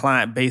any other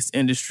client-based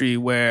industry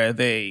where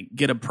they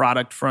get a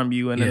product from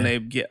you and then they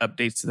get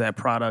updates to that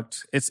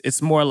product.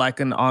 It's more like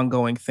an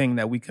ongoing thing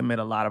that we commit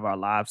a lot of our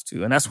lives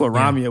to. And that's what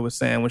Ramya was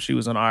saying when she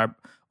was on our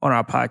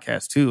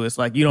podcast too. It's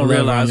like you don't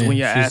realize when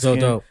you're asking. So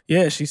dope.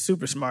 Yeah, she's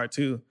super smart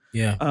too.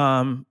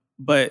 Yeah.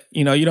 But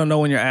you know, you don't know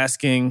when you're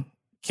asking,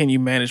 can you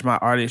manage my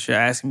artist? You're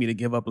asking me to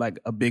give up like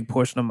a big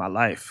portion of my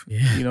life.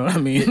 Yeah. You know what I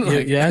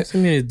mean? You're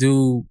asking me to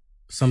do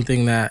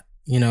something that,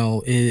 you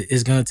know,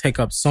 is going to take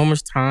up so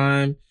much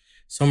time,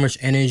 so much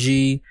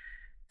energy,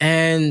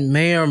 and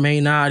may or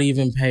may not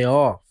even pay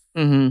off.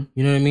 You know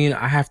what I mean?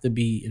 I have to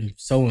be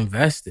so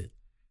invested.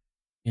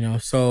 You know,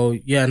 so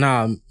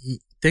yeah,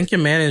 think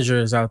your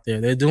managers out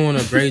there. They're doing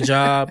a great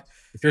job.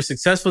 If you're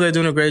successful, they're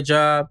doing a great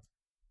job.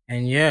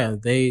 And yeah,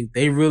 they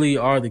really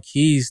are the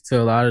keys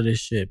to a lot of this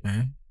shit,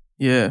 man.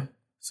 Yeah.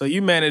 So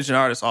you manage an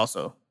artist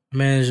also? I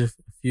manage a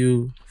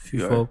few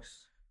folks.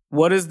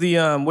 What is the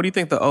what do you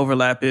think the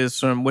overlap is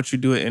from what you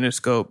do at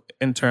Interscope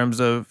in terms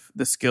of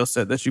the skill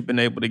set that you've been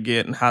able to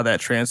get and how that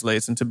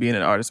translates into being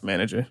an artist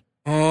manager?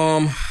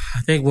 I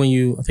think when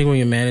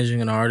you're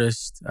managing an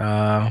artist,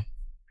 you're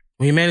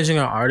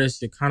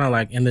kind of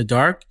like in the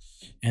dark,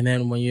 and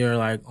then when you're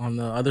like on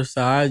the other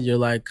side, you're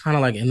like kind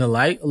of like in the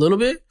light a little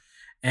bit,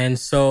 and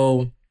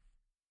so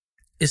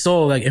it's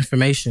all like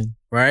information,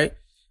 right?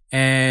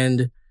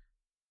 And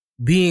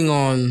being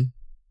on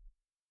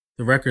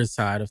the record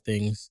side of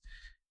things,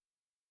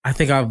 I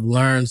think I've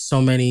learned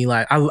so many,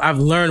 like, I've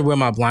learned where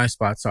my blind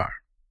spots are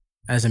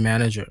as a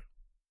manager.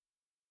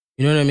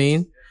 You know what I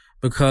mean?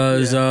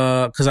 Because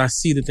I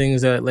see the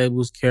things that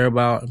labels care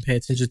about and pay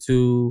attention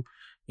to,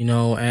 you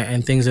know,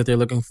 and things that they're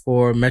looking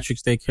for,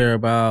 metrics they care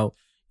about,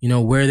 you know,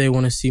 where they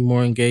want to see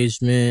more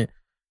engagement,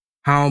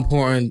 how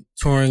important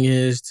touring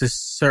is to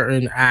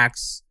certain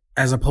acts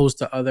as opposed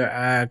to other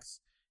acts,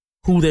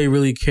 who they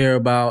really care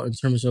about in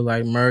terms of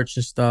like merch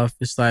and stuff.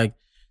 It's like,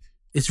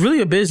 it's really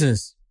a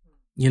business.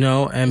 You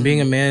know, and being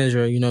a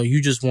manager, you know,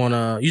 you just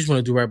wanna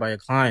do right by your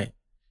client.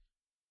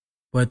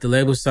 But the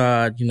label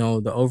side, you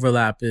know, the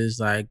overlap is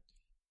like,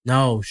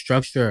 no,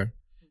 structure,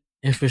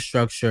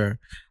 infrastructure.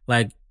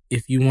 Like,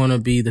 if you want to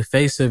be the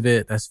face of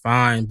it, that's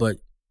fine. But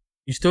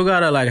you still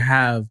gotta like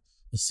have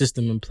a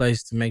system in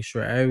place to make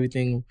sure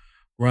everything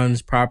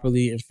runs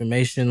properly.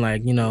 Information,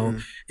 like, you know,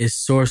 is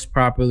sourced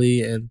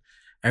properly, and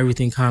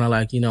everything kind of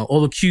like, you know,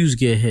 all the cues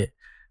get hit.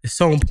 It's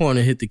so important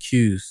to hit the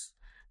cues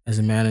as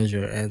a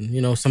manager. And,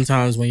 you know,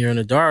 sometimes when you're in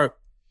the dark,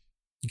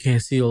 you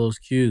can't see all those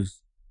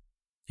cues.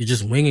 You're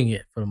just winging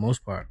it for the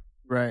most part.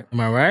 Right. Am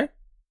I right?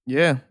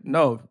 Yeah.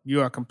 No,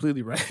 you are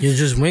completely right. You're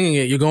just winging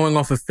it. You're going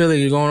off of feeling.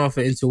 You're going off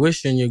of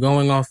intuition. You're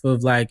going off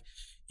of like,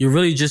 you're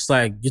really just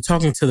like, you're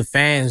talking to the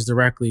fans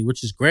directly,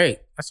 which is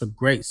great. That's a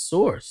great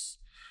source.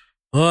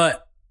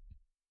 But,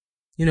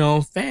 you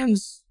know,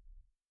 fans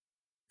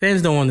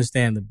don't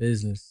understand the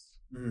business.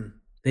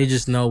 They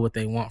just know what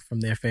they want from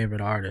their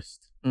favorite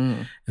artist.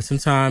 And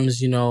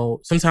sometimes, you know,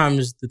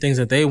 the things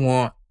that they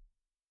want,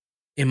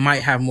 it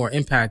might have more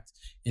impact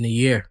in a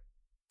year.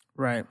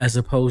 Right. As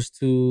opposed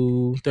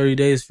to 30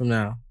 days from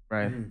now.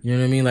 Right. You know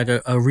what I mean? Like a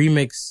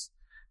remix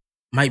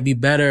might be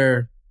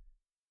better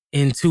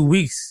in 2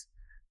 weeks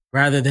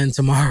rather than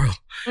tomorrow.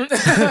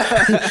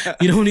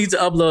 You don't need to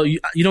upload.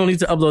 You don't need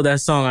to upload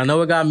that song. I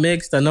know it got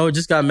mixed. I know it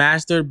just got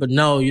mastered, but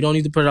no, you don't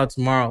need to put it out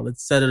tomorrow.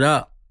 Let's set it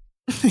up.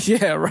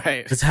 Yeah,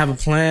 right. Let's have a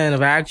plan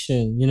of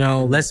action. You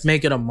know, let's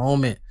make it a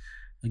moment.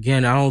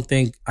 Again, I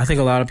think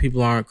a lot of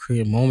people aren't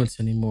creating moments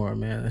anymore,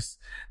 man.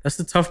 That's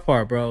the tough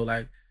part, bro.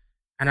 Like,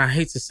 and I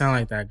hate to sound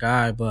like that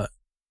guy, but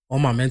all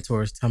my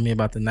mentors tell me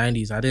about the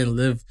 90s.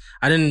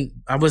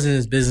 I wasn't in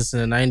this business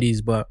in the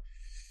 90s, but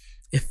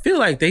it feel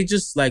like they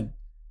just like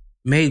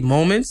made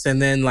moments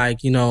and then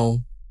like, you know,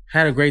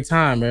 had a great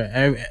time.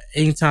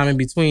 Any time in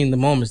between the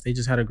moments, they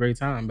just had a great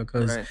time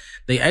because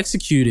they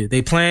executed.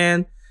 They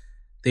planned,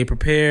 they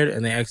prepared,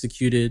 and they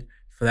executed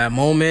for that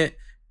moment.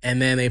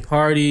 And then they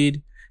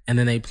partied, and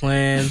then they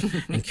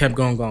planned and kept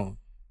going.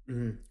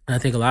 And I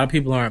think a lot of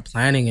people aren't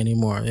planning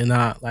anymore. They're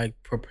not like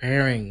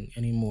preparing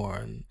anymore.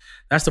 And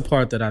that's the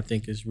part that I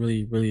think is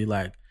really, really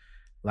like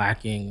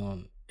lacking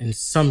on in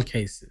some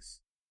cases.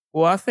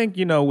 Well, I think,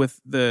 you know,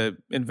 with the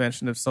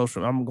invention of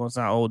I'm going to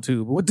sound old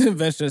too, but with the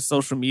invention of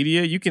social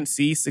media, you can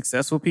see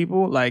successful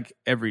people like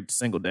every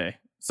single day.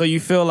 So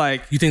you feel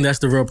like... You think that's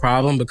the real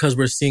problem because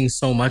we're seeing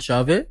so much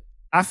of it?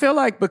 I feel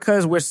like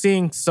because we're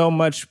seeing so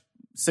much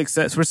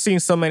success, we're seeing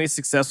so many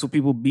successful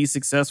people be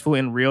successful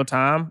in real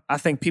time. I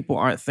think people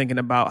aren't thinking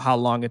about how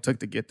long it took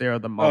to get there or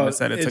the moments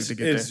that it took to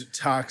get there. It's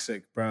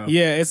toxic, bro.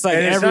 Yeah, it's like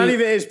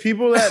it's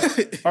people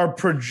that are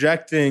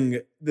projecting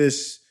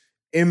this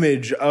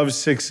image of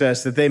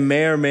success that they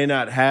may or may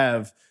not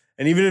have.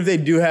 And even if they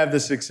do have the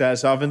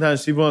success,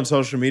 oftentimes people on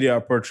social media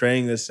are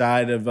portraying this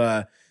side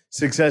of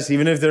success,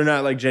 even if they're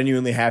not like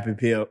genuinely happy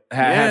people.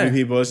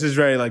 This is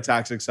very like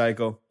toxic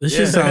cycle. This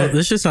just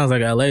sounds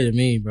like LA to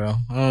me, bro.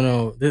 I don't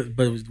know,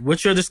 but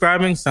what you're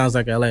describing sounds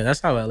like LA. That's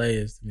how LA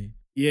is to me.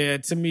 Yeah,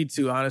 to me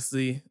too,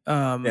 honestly.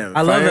 I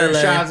love LA.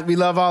 Shots. We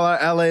love all our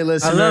LA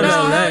listeners. I love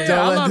LA.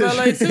 I love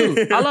LA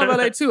too. I love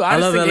LA too. I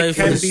love LA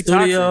for the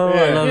studio.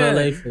 I love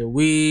LA for the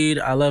weed.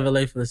 I love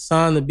LA for the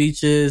sun, the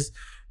beaches.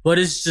 But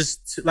it's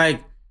just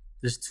like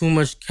there's too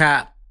much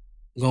cap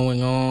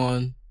going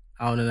on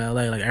out in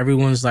LA. Like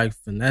everyone's like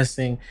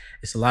finessing.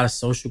 It's a lot of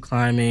social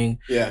climbing.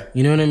 Yeah.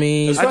 You know what I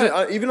mean?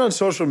 Even on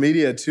social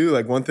media too,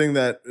 like one thing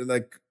that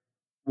like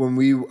when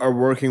we are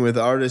working with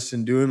artists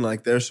and doing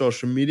like their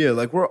social media,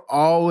 like we're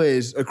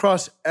always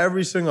across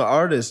every single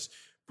artist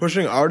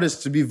pushing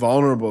artists to be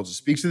vulnerable, to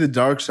speak to the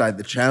dark side,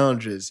 the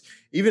challenges,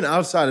 even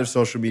outside of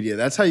social media.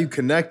 That's how you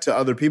connect to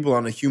other people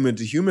on a human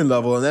to human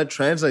level. And that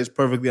translates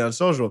perfectly on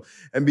social.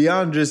 And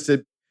beyond just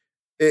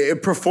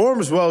it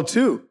performs well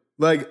too.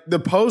 Like the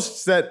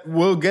posts that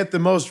will get the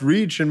most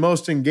reach and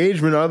most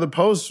engagement are the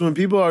posts when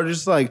people are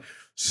just like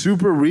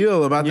super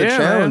real about the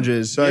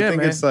challenges. Man. So I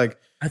think it's like,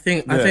 I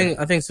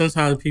think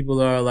sometimes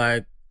people are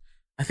like,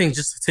 I think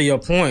just to your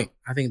point,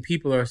 I think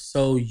people are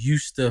so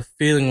used to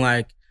feeling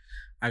like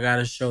I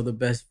gotta show the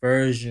best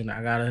version.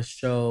 I gotta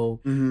show,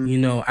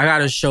 I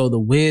gotta show the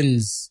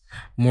wins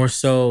more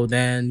so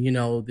than,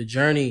 the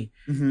journey.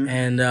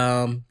 And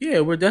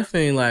we're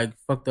definitely like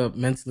fucked up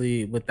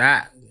mentally with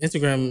that.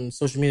 Instagram,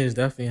 social media has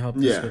definitely helped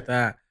us with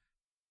that.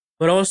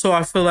 But also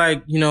I feel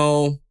like,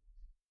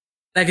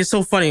 like it's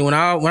so funny. When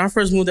I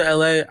first moved to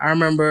LA, I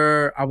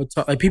remember I would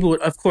talk, like people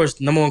would, of course,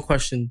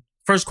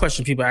 first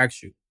question people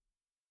ask you,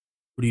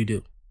 what do you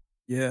do?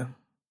 Yeah.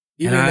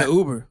 Even in the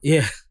Uber.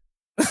 Yeah.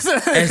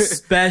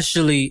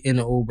 Especially in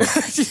the Uber.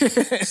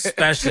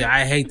 Especially.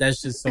 I hate that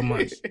shit so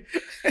much.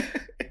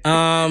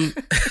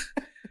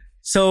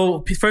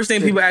 So first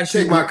thing people ask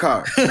you, take my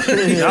car.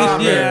 Man,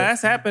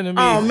 that's happened to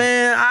me. Oh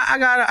man, I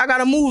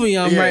got a movie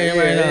I'm writing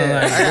right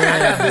now.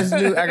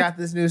 Like, I got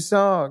this new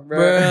song,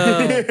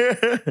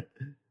 bro.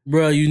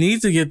 Bro, you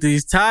need to get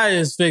these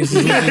tires fixed.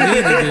 Is what you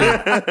need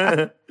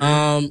to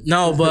do.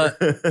 No, but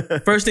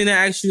first thing they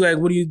ask you, like,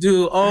 what do you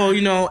do? Oh,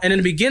 and in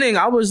the beginning,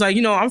 I was like,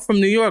 I'm from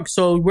New York,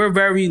 so we're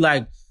very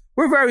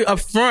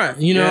upfront.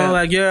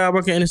 Like, I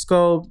work at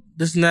Interscope,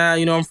 this and that.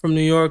 I'm from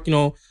New York.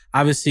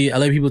 Obviously,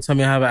 LA people tell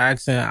me I have an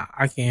accent.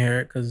 I can't hear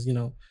it because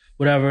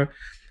whatever.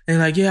 And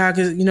like,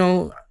 because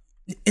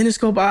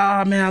Interscope.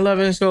 Ah, man, I love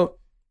Interscope.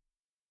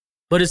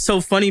 But it's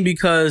so funny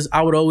because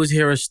I would always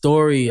hear a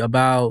story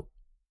about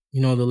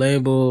the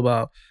label,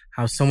 about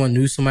how someone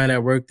knew somebody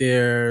that worked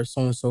there,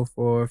 so on and so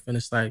forth. And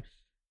it's like,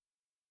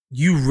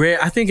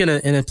 I think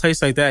in a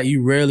place like that,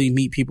 you rarely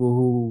meet people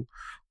who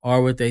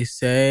are what they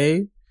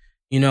say,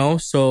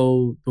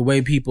 so the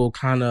way people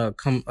kind of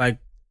come, like,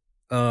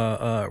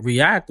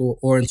 react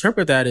or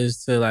interpret that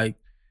is to like,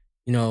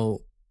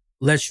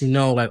 let you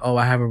know, like, oh,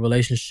 I have a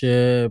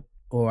relationship,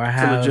 or I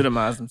have to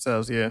legitimize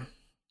themselves. Yeah.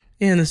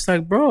 And it's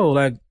like, bro,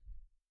 like,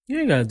 you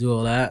ain't gotta do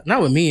all that.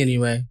 Not with me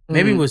anyway.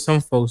 Maybe with some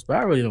folks, but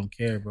I really don't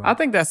care, bro. I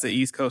think that's the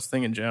East Coast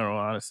thing in general,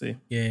 honestly.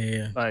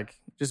 Yeah. Like,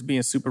 just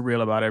being super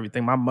real about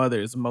everything. My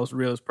mother is the most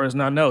realest person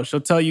I know. She'll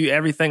tell you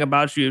everything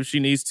about you if she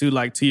needs to,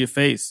 like, to your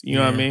face. You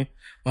know what I mean?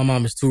 My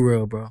mom is too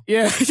real, bro.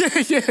 Yeah.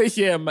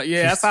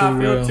 That's how I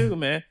feel too,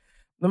 man.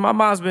 My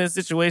mom's been in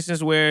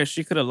situations where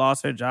she could have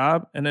lost her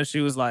job, and then she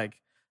was like,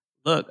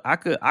 look, I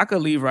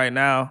could leave right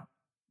now,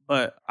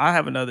 but I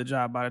have another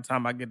job by the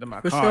time I get to my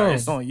car. Sure.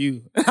 It's on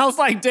you. And I was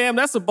like, damn,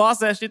 that's a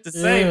boss ass shit to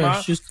say,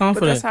 man. She's confident.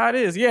 But that's how it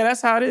is. Yeah,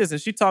 that's how it is.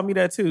 And she taught me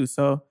that too.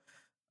 So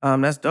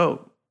that's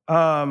dope.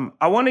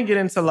 I want to get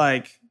into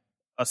like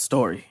a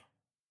story.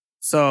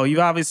 So you've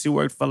obviously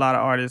worked for a lot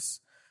of artists.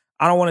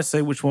 I don't want to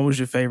say which one was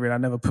your favorite. I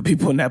never put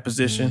people in that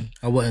position.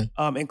 I wouldn't.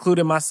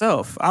 Including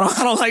myself. I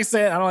don't like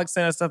saying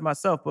that stuff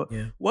myself, but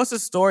what's a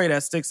story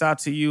that sticks out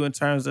to you in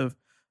terms of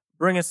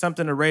bringing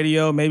something to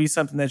radio, maybe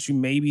something that you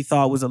maybe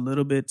thought was a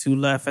little bit too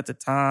left at the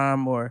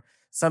time, or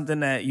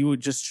something that you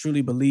just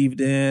truly believed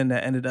in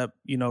that ended up,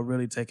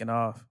 really taking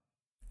off?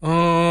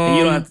 And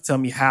you don't have to tell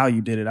me how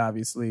you did it,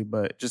 obviously,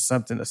 but just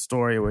a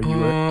story where you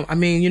were. I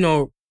mean,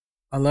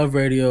 I love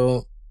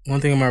radio. One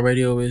thing about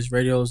radio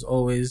is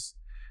always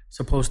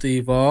supposed to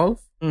evolve,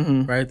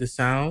 right? The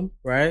sound,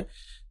 right?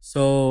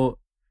 So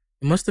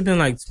it must have been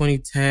like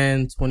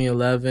 2010,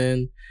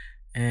 2011,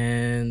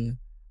 and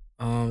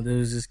there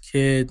was this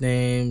kid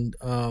named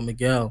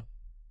Miguel.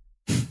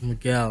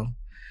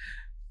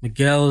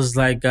 Miguel's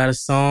like got a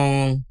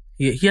song.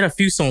 He had a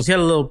few songs. He had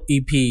a little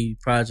EP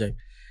project.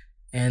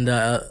 And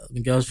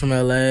Miguel's from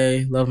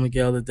LA. Love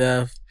Miguel to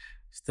death.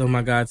 Still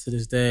my guy to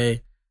this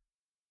day.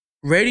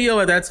 Radio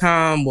at that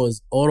time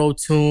was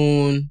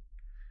auto-tune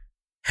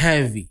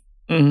heavy,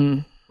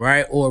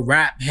 right? Or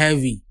rap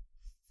heavy.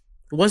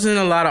 There wasn't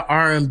a lot of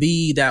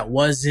R&B that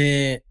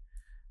wasn't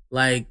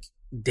like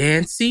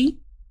dancey.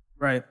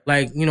 Right.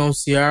 Like,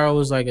 Ciara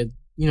was like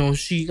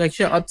she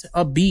had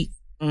upbeat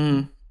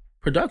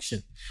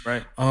production.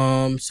 Right.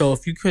 So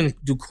if you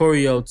couldn't do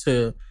choreo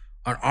to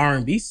an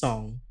R&B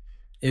song,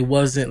 it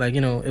wasn't like,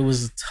 it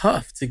was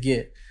tough to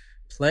get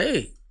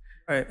played.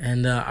 Right.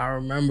 And I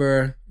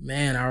remember me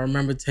and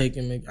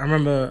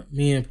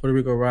Puerto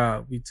Rico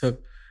Rob, we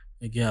took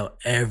Miguel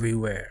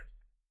everywhere.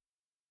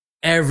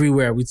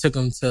 Everywhere. We took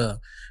him to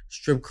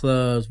strip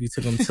clubs. We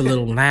took him to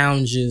little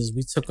lounges.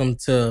 We took him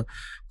to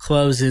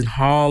clubs in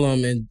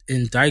Harlem and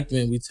in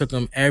Dykeman. We took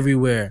him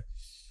everywhere.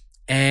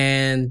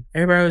 And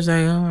everybody was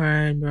like, all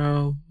right,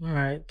 bro. All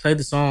right. Played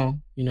the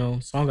song.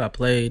 Song got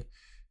played.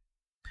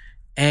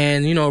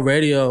 And,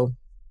 radio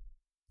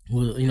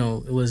was,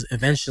 it was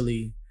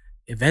eventually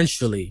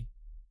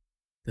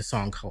the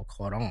song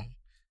caught on.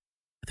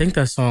 I think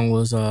that song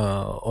was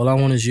All I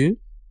Want Is You.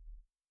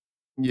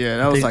 Yeah,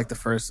 that was like the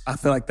first. I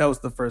feel like that was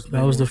the first.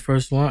 That was the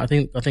first one. I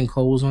think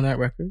Cole was on that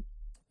record.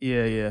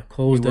 Yeah.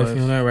 Cole was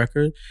definitely on that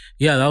record.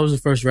 Yeah, that was the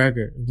first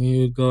record. We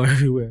would go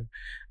everywhere.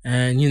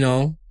 And,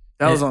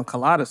 that was on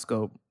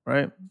Kaleidoscope,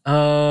 right?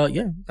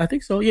 Yeah, I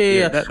think so.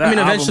 Yeah. That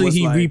eventually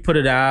he re-put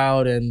it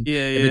out and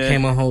it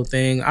became a whole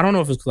thing. I don't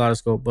know if it's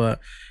Kaleidoscope, but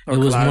it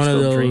was one of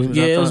those. Dreams,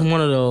 it was one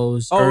of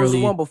those. Oh, it was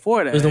the one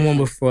before that. It was the one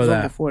before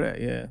that. Before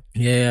that, yeah.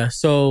 Yeah.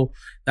 So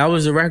that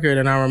was the record,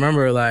 and I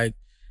remember like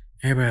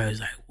everybody was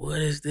like, what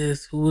is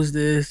this? Who is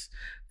this?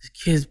 This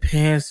kid's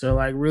pants are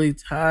like really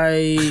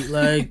tight.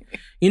 Like,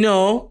 he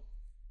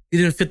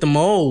didn't fit the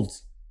mold,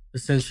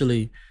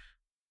 essentially.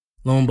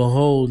 Lo and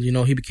behold,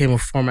 he became a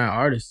format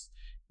artist.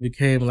 He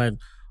became like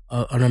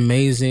an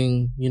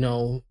amazing,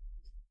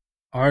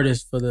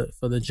 artist for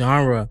the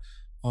genre.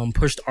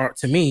 Pushed art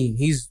to me.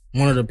 He's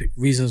one of the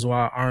reasons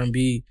why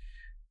R&B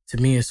to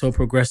me is so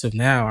progressive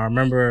now. I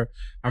remember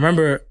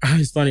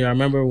it's funny. I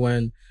remember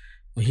when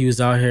he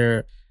was out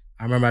here,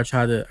 I remember I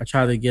tried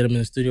to get him in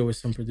the studio with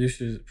some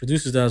producers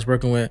that I was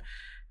working with.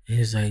 And he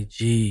was like,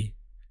 gee,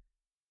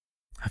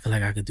 I feel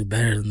like I could do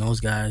better than those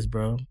guys,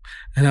 bro.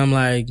 And I'm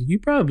like, you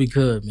probably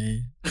could,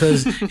 man.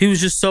 Cause he was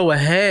just so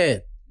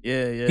ahead.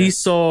 Yeah. He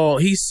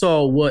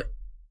saw what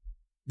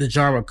the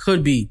genre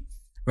could be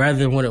rather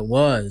than what it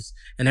was.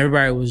 And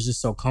everybody was just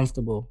so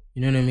comfortable.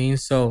 You know what I mean?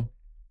 So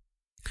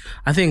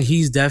I think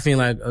he's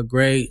definitely like a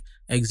great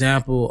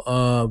example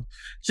of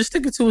just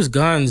sticking to his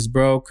guns,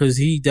 bro. Cause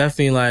he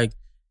definitely like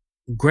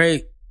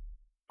great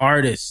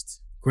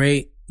artist,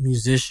 great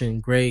musician,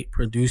 great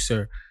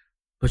producer.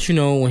 But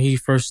when he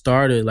first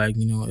started, like,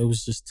 it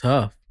was just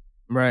tough.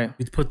 Right.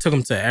 We took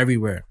him to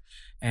everywhere.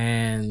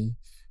 And,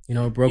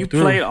 broke through. You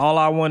played All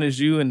I Want Is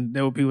You, and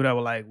there were people that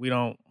were like,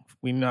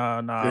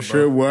 nah, This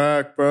shit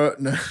work, bro.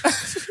 No.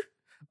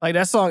 Like,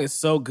 that song is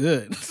so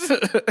good.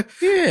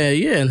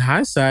 Yeah. In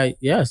hindsight,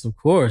 yes, of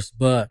course.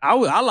 But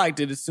I liked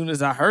it as soon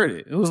as I heard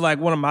it. It was like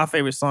one of my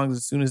favorite songs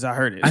as soon as I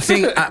heard it. I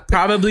think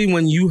probably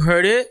when you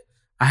heard it,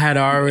 I had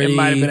already... It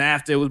might have been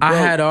after it was broke. I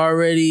had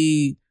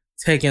already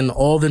taken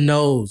all the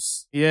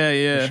no's.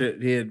 Yeah.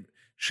 Shit, he had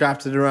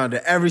shopped it around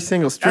to every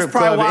single strip That's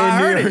probably club why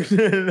I in heard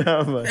New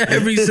York.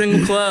 Every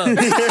single club.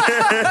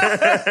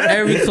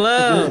 Every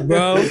club,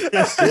 bro.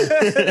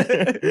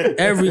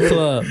 Every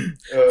club.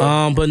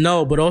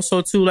 But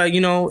also too, like,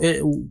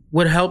 it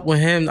what helped with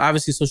him,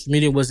 obviously social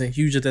media wasn't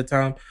huge at that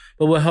time,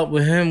 but what helped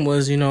with him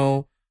was,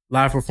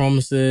 live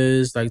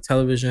performances, like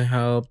television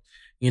helped,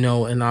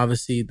 and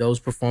obviously those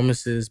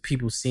performances,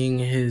 people seeing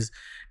his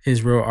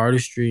real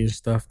artistry and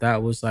stuff,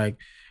 that was like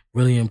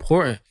really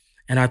important.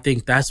 And I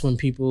think that's when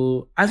for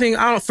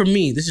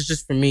me, this is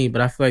just for me,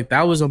 but I feel like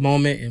that was a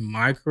moment in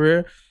my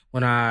career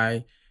when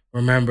I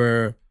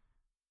remember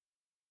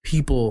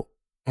people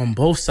on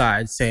both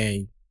sides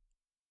saying,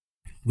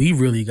 we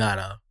really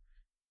gotta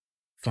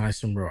find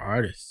some real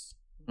artists.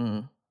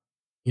 Mm.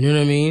 You know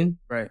what I mean?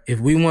 Right. If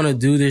we want to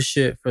do this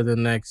shit for the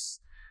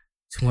next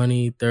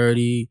 20,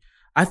 30,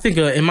 I think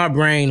in my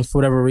brain, for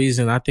whatever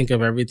reason, I think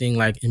of everything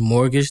like in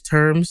mortgage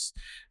terms.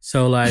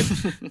 So like,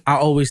 I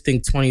always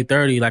think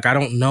 2030. Like, I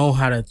don't know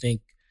how to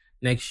think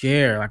next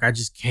year. Like, I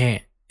just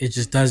can't. It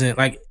just doesn't.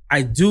 Like,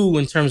 I do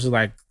in terms of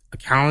like a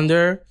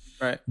calendar.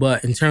 Right.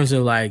 But in terms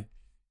of like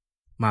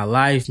my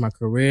life, my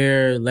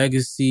career,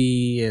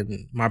 legacy,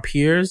 and my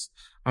peers,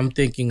 I'm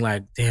thinking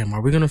like, damn,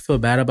 are we going to feel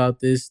bad about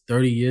this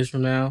 30 years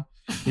from now?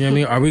 You know what I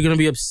mean? Are we going to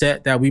be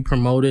upset that we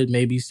promoted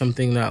maybe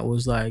something that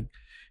was like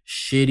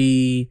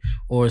shitty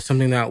or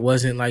something that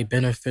wasn't like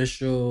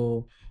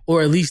beneficial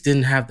or at least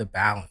didn't have the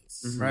balance?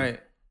 Right.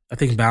 I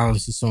think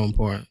balance is so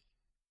important.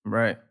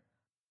 Right.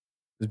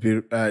 It's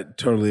beautiful. I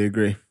totally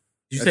agree.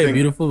 Did you say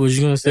beautiful? Was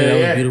you going to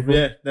say that was beautiful?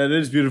 Yeah, that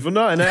is beautiful.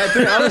 No, and I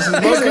think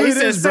honestly, most of it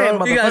is,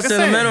 bro. You got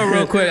sentimental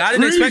real quick. I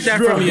didn't expect that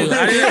from you.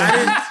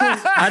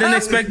 I didn't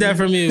expect that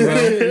from you,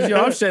 bro.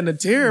 Yo, I'm shedding a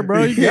tear,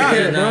 bro. You got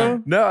it,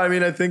 bro. No, I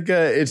mean, I think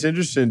it's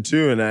interesting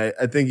too, and I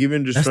think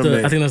even just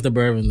I think that's the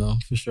bourbon though,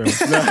 for sure.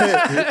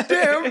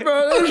 Damn,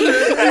 bro, that shit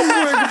is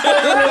damn.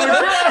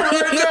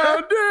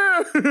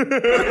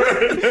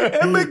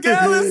 And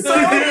Miguel is so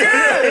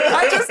good.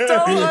 I just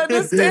don't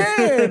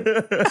understand.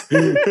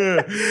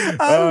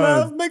 I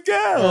love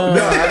Miguel.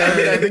 No, I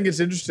mean, I think it's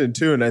interesting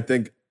too, and I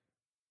think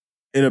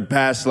in a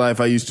past life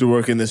I used to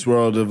work in this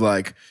world of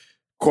like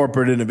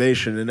corporate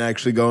innovation and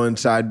actually go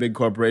inside big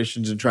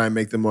corporations and try and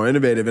make them more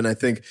innovative. And I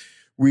think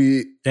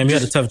you had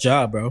a tough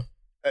job, bro.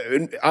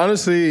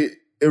 Honestly,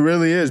 it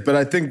really is. But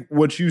I think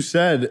what you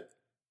said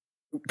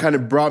kind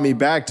of brought me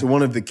back to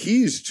one of the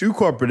keys to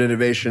corporate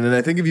innovation. And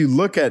I think if you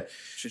look at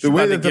the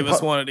way that give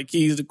us one of the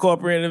keys to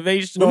corporate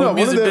innovation. Well,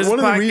 one of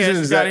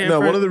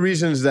the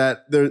reasons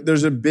that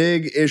there's a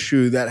big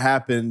issue that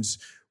happens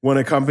when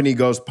a company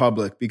goes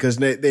public, because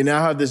they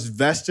now have this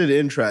vested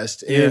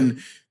interest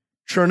in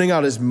churning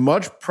out as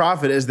much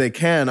profit as they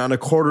can on a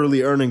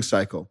quarterly earnings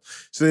cycle.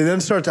 So they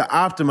then start to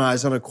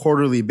optimize on a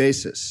quarterly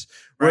basis.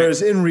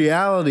 Whereas in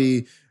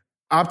reality,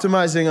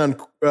 optimizing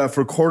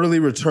for quarterly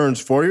returns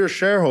for your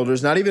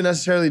shareholders, not even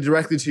necessarily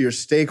directly to your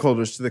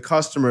stakeholders, to the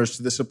customers,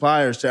 to the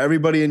suppliers, to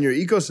everybody in your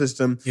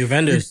ecosystem. Your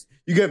vendors.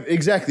 You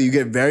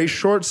get very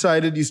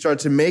short-sighted. You start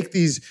to make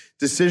these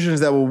decisions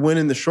that will win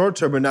in the short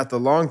term, but not the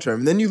long term.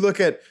 And then you look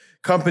at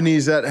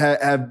companies that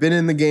have been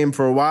in the game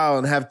for a while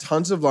and have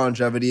tons of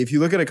longevity. If you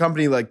look at a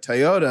company like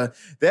Toyota,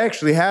 they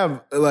actually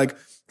have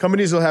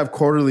companies will have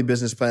quarterly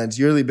business plans,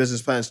 yearly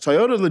business plans.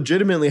 Toyota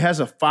legitimately has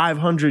a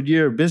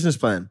 500-year business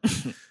plan.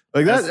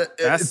 Like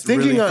that's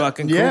thinking really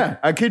fucking cool. Yeah,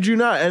 I kid you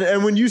not.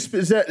 And when you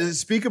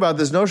speak about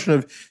this notion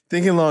of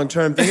thinking long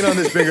term, thinking on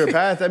this bigger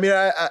path, I mean,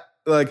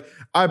 like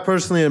I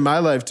personally in my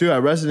life too, I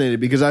resonated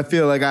because I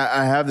feel like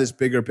I have this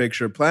bigger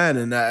picture plan,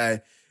 and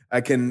I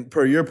can,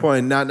 per your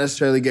point, not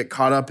necessarily get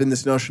caught up in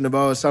this notion of,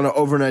 it's not an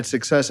overnight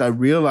success. I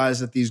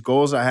realize that these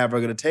goals I have are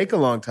going to take a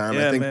long time.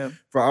 Yeah, I think man.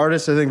 for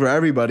artists, I think for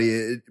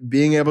everybody,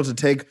 being able to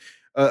take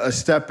a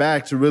step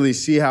back to really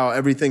see how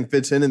everything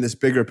fits in this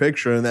bigger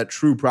picture, and that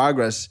true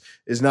progress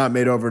is not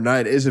made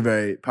overnight is a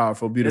very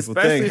powerful, beautiful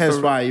thing. Hence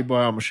why your boy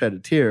almost shed a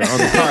tear on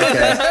the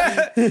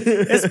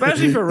podcast.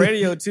 Especially for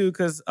radio too,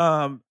 because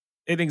an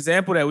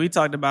example that we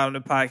talked about on the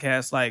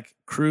podcast, like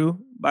Crew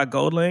by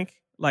Goldlink,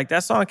 like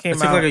that song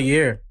came out like a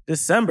year.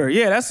 December.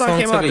 Yeah, that song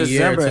came out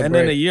December, and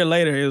then a year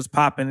later it was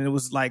popping, and it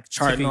was like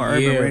charting on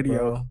urban radio.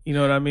 Bro. You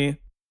know what I mean?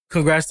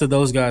 Congrats to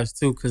those guys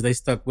too, because they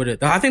stuck with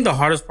it. I think the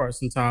hardest part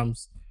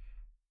sometimes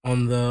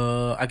on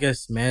the, I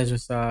guess,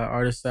 management side,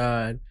 artist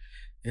side,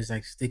 is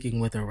like sticking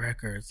with a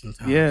record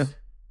sometimes. Yeah.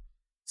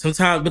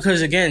 Sometimes,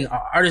 because again,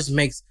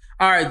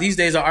 these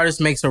days an artist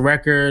makes a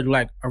record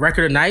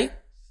a night,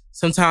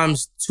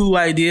 sometimes 2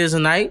 ideas a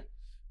night,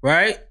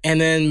 right?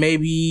 And then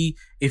maybe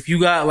if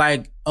you got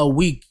like a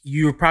week,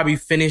 you're probably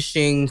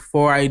finishing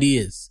 4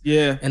 ideas.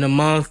 Yeah. In a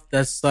month,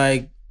 that's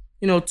like,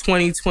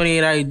 20,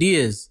 28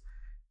 ideas.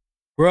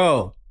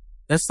 Bro,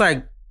 that's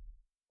like,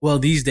 well,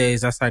 these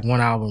days, that's like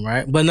 1 album,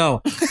 right? But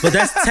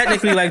that's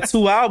technically like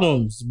 2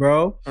 albums,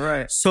 bro. All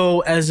right. So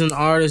as an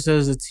artist,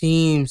 as a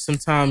team,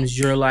 sometimes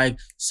you're like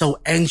so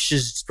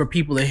anxious for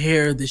people to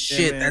hear the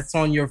shit that's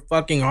on your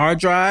fucking hard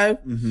drive.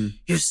 Mm-hmm.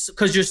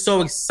 Because you're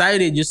so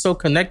excited. You're so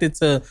connected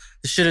to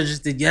the shit I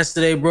just did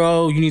yesterday,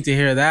 bro. You need to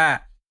hear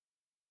that.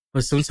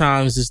 But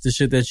sometimes it's the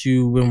shit that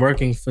you've been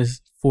working for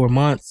 4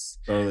 months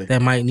that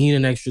might need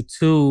an extra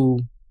 2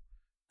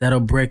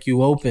 that'll break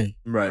you open.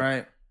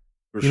 Right.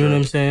 You know what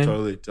I'm saying?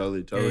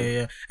 Totally.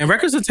 Yeah. And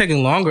records are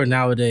taking longer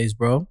nowadays,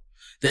 bro.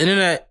 The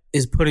internet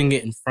is putting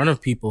it in front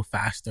of people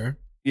faster.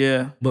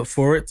 Yeah. But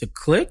for it to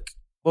click?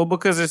 Well,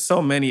 because there's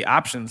so many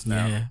options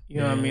now. Yeah.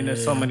 You know what I mean?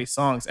 There's so many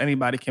songs.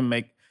 Anybody can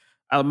make.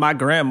 My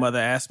grandmother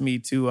asked me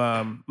to,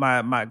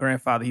 my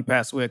grandfather, he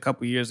passed away a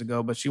couple years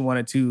ago, but she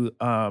wanted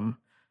to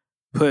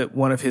put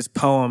one of his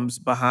poems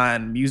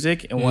behind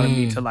music and wanted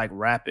me to like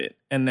rap it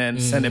and then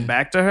send it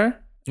back to her.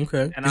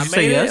 Okay. And I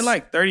made it in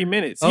like 30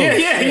 minutes. Oh,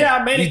 yeah,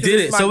 I made it. You did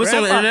it. So it's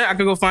on the internet? I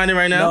could go find it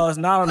right now? No, it's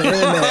not on the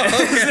internet.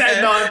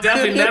 No, it's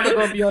definitely never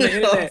going to be on the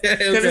internet.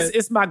 Because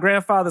it's my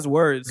grandfather's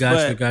words.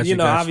 Gotcha.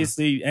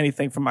 Obviously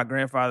anything from my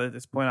grandfather at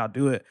this point, I'll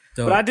do it.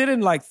 Dope. But I did it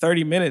in like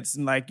 30 minutes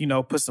and like,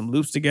 put some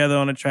loops together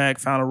on the track,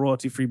 found a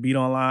royalty-free beat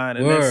online,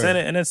 and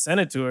then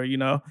sent it to her,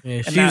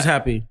 Yeah, she was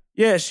happy.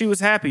 Yeah, she was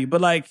happy. But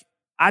like,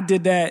 I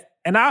did that.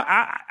 And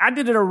I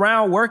did it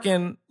around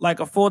working like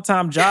a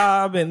full-time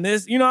job and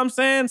this, you know what I'm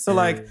saying? So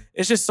like,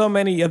 it's just so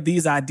many of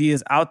these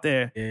ideas out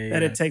there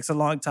that it takes a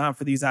long time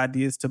for these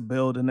ideas to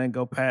build and then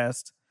go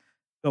past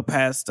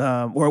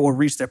or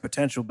reach their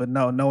potential. But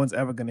no one's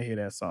ever going to hear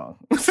that song.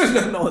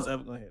 No one's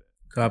ever going to hear it.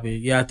 Copy.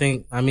 Yeah,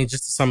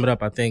 just to sum it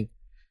up, I think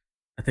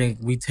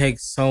we take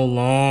so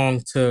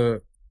long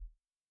to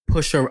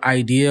push a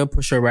idea,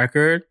 push a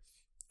record.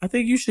 I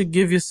think you should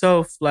give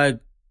yourself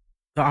like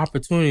the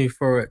opportunity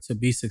for it to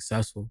be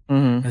successful.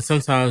 Mm-hmm. And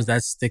sometimes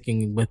that's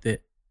sticking with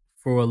it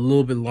for a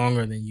little bit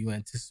longer than you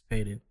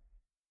anticipated.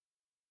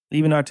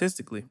 Even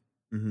artistically.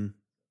 Mm-hmm.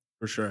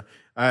 For sure.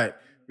 All right.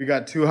 We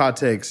got 2 hot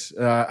takes.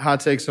 Hot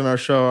takes on our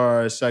show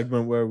are a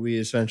segment where we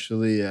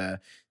essentially,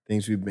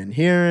 things we've been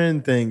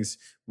hearing, things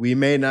we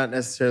may not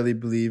necessarily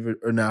believe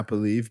or not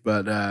believe,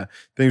 but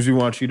things we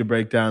want you to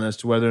break down as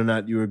to whether or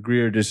not you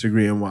agree or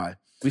disagree and why.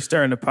 We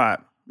stir in the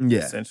pot. Yeah.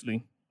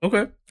 Essentially.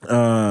 Okay.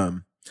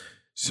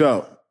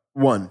 So,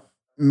 1,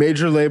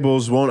 major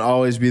labels won't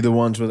always be the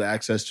ones with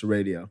access to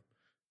radio.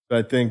 So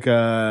I think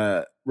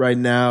right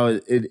now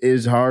it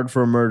is hard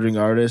for emerging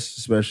artists,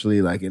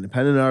 especially like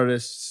independent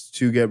artists,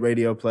 to get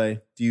radio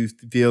play. Do you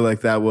feel like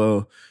that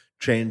will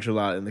change a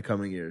lot in the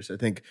coming years? I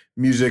think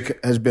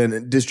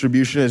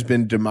distribution has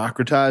been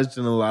democratized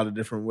in a lot of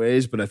different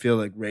ways, but I feel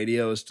like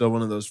radio is still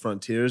one of those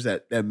frontiers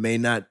that may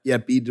not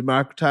yet be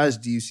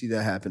democratized. Do you see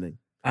that happening?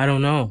 I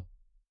don't know.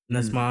 And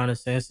that's my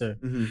honest answer.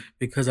 Mm-hmm.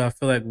 Because I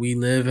feel like we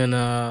live in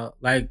I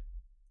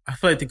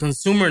feel like the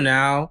consumer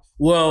now,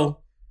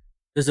 well,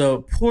 there's a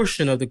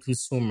portion of the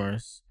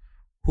consumers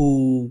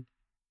who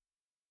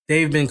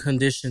they've been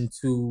conditioned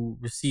to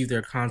receive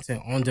their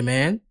content on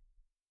demand.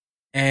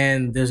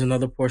 And there's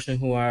another portion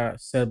who I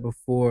said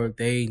before,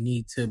 they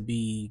need to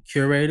be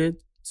curated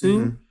too.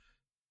 Mm-hmm.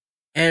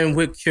 And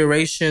with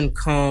curation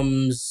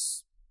comes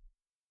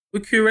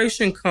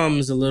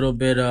a little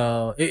bit,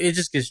 it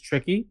just gets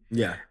tricky.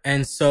 Yeah.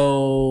 And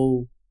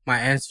so my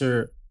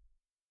answer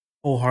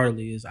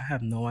wholeheartedly is I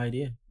have no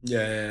idea.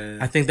 Yeah.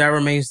 I think that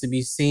remains to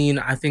be seen.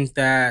 I think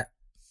that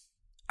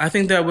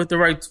with the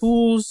right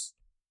tools,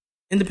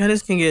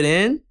 independents can get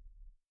in.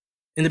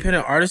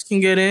 Independent artists can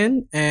get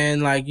in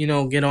and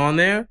get on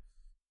there.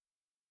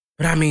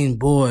 But I mean,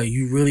 boy,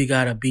 you really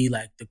gotta be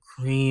like the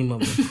cream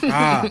of the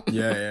crop.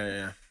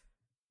 Yeah.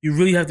 You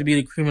really have to be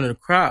the cream of the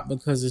crop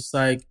because it's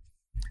like,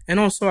 and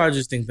also I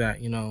just think that,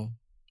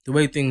 the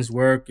way things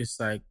work, it's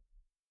like,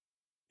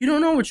 you don't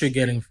know what you're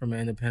getting from an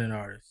independent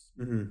artist.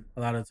 A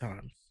lot of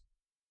times.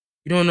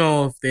 You don't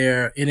know if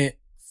they're in it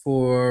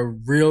for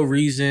real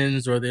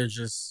reasons or they're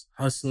just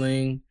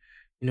hustling,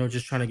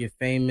 just trying to get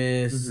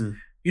famous.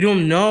 You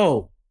don't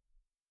know.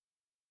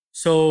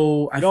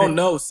 So I don't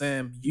know,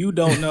 Sam. You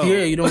don't know.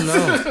 Yeah, you don't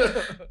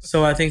know.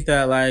 So I think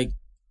that, like,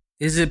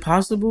 is it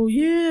possible?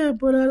 Yeah,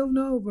 but I don't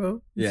know,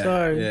 bro.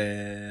 Sorry.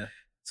 Yeah.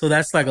 So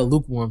that's like a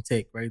lukewarm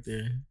take right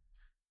there.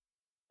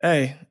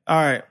 Hey,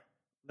 all right.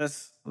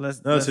 Let's.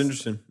 No, it's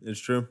interesting. It's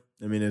true.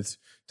 I mean, it's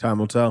time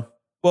will tell.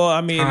 Well,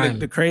 I mean,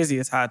 the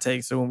craziest hot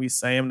takes are when we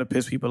say them to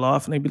piss people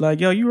off, and they be like,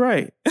 "Yo, you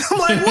right." I'm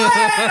like, "What?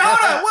 Hold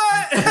on,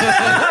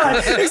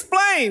 what?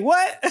 Explain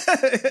what?"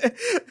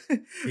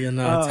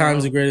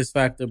 Time's the greatest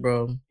factor,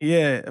 bro.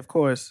 Yeah, of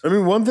course. I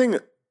mean, one thing.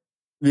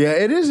 Yeah,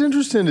 it is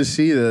interesting to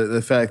see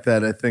the fact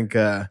that I think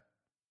I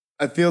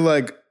feel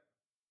like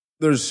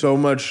there's so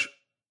much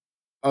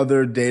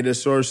other data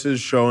sources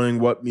showing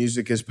what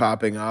music is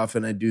popping off,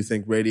 and I do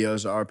think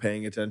radios are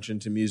paying attention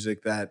to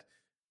music that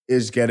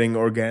is getting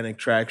organic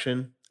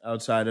traction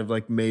outside of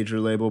like major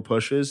label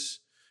pushes.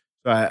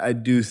 So I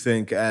do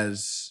think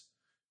as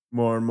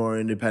more and more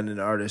independent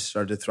artists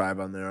start to thrive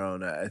on their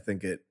own, I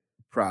think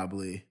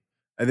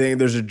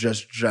there's a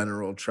just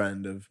general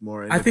trend of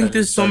more. I think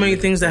there's so many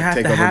things that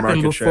have to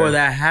happen before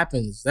that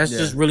happens. That's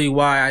just really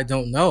why I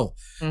don't know.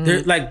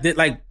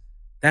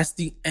 That's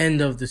the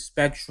end of the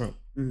spectrum,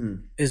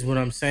 is what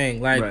I'm saying.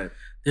 Like,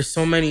 there's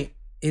so many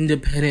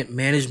independent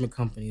management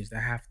companies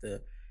that have to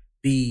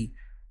be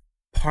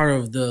part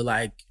of the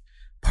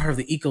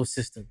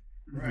ecosystem.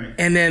 Right.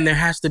 And then there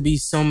has to be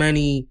so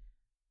many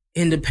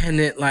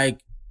independent, like,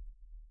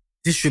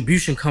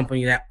 distribution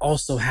company that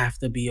also have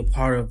to be a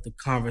part of the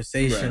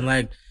conversation.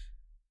 Right. Like,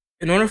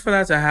 in order for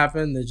that to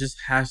happen, there just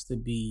has to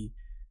be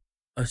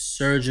a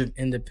surge of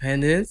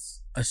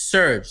independence. A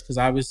surge, because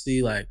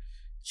obviously, like,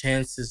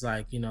 Chance is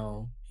like,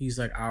 he's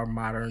like our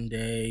modern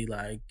day,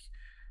 like,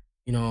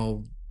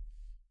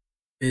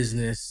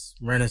 business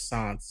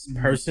renaissance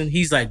person.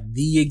 He's like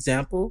the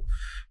example,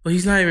 but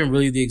he's not even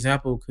really the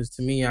example, because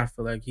to me, I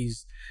feel like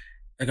he's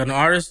like an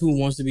artist who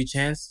wants to be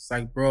Chance. It's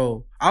like,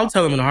 bro, I'll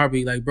tell him in a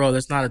heartbeat, like, bro,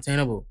 that's not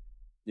attainable.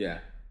 Yeah.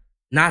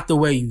 Not the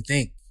way you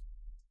think.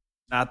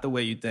 Not the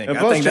way you think. And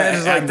plus, Chance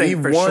is like the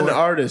one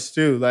artist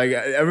too. Like,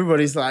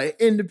 everybody's like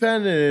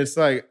independent. It's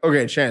like,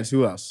 okay, Chance,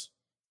 who else?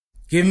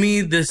 Give me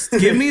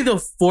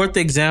the fourth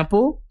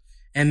example,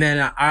 and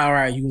then all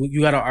right, you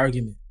got an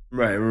argument.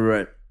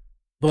 Right.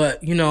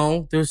 But,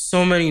 there's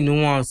so many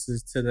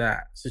nuances to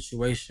that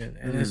situation.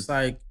 And it's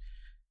like,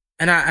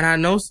 and I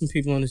know some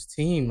people on this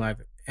team, like,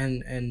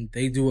 and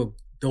they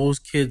those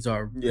kids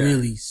are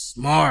really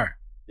smart.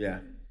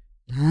 Yeah.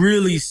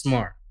 Really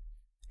smart.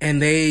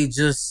 And they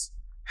just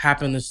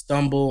happen to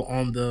stumble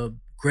on the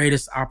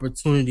greatest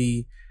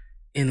opportunity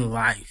in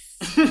life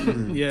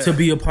to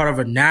be a part of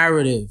a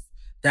narrative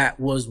that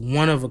was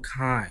one of a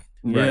kind.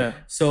 Yeah.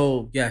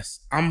 So,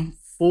 yes, I'm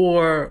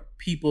for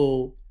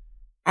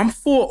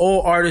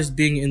all artists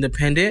being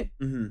independent,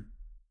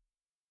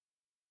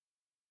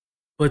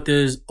 but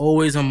there's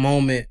always a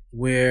moment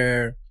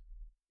where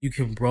you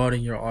can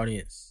broaden your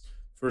audience.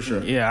 For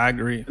sure. Yeah, I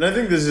agree. And I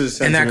think this is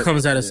and that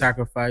comes at a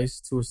sacrifice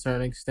to a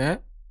certain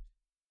extent.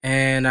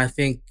 And I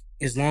think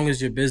as long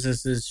as your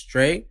business is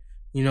straight,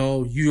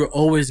 you're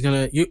always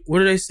gonna. What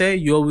do they say?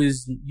 You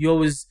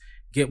always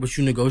get what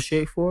you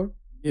negotiate for.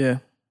 Yeah.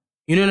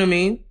 You know what I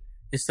mean?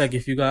 It's like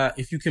if you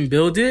can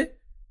build it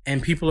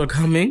and people are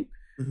coming.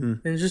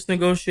 Then just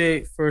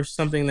negotiate for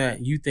something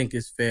that you think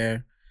is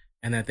fair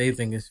and that they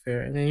think is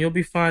fair. And then you'll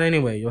be fine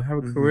anyway. You'll have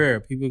a career.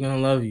 People are going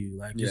to love you.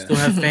 Like, you still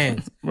have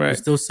fans. Right. You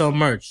still sell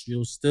merch.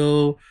 You'll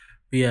still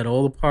be at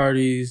all the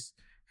parties,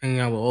 hanging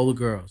out with all the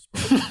girls.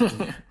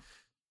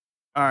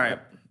 All right.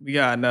 We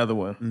got another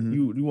one.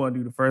 You want to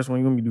do the first one?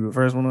 You want me to do the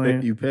first one on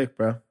here? You pick,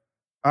 bro.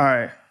 All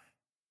right.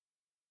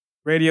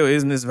 Radio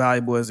isn't as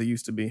valuable as it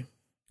used to be.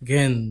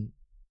 Again,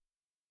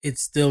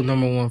 it's still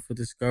number one for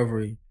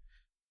discovery.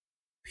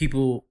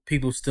 People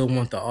still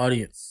want the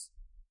audience.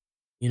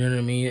 You know what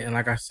I mean? And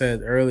like I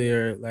said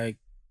earlier, like,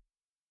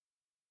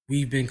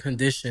 we've been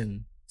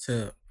conditioned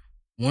to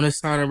want to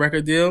sign a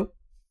record deal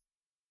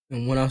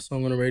and want our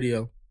song on the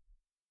radio.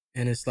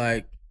 And it's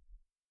like,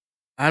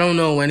 I don't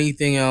know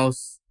anything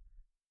else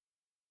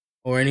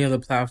or any other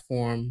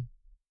platform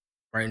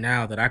right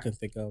now that I can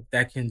think of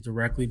that can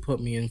directly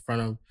put me in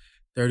front of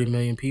 30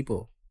 million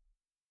people.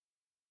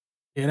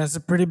 Yeah, that's a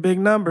pretty big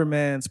number,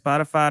 man.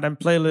 Spotify and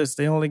playlists,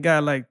 they only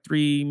got like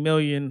 3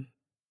 million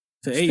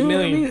to 8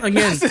 million. I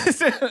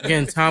mean,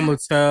 again, time will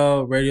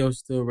tell. Radio's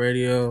still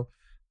radio.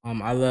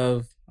 I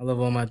love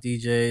all my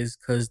DJs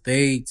because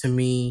they to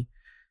me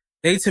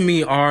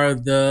are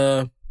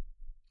the,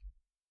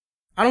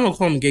 I don't want to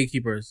call them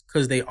gatekeepers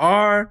because they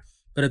are,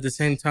 but at the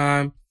same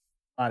time,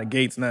 a lot of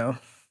gates now.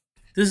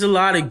 There's a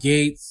lot of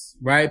gates,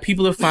 right?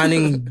 People are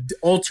finding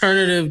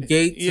alternative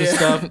gates and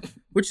stuff,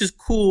 which is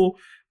cool.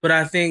 But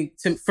I think,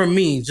 for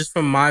me, just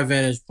from my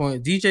vantage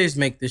point, DJs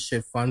make this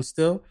shit fun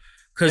still.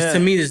 Because to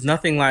me, there's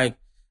nothing like...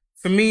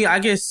 For me, I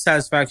get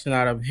satisfaction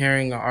out of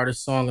hearing an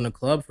artist's song in a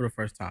club for the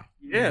first time.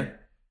 Yeah.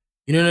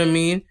 You know what I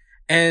mean?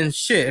 And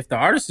shit, if the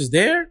artist is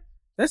there,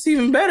 that's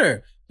even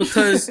better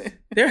because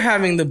they're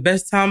having the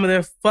best time of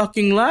their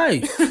fucking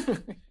life.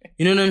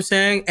 You know what I'm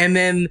saying? And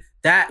then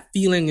that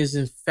feeling is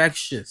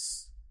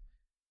infectious.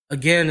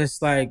 Again,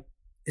 it's like,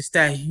 it's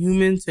that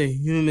human to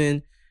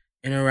human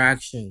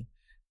interaction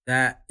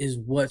that is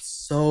what's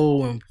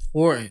so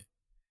important.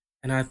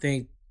 And I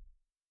think,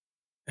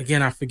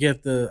 again, I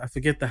forget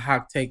the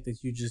hot take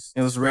that you just.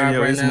 It was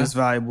radio isn't as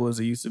valuable as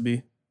it used to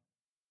be.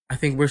 I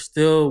think we're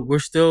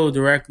still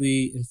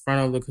directly in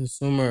front of the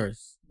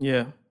consumers.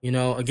 Yeah. You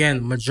know,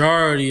 again,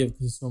 majority of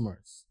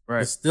consumers.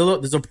 Right.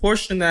 There's a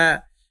portion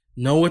that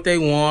know what they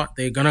want.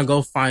 They're gonna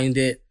go find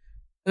it,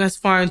 and that's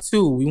fine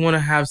too. We want to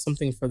have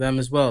something for them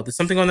as well. There's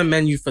something on the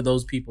menu for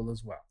those people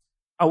as well.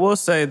 I will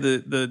say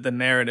the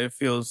narrative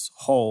feels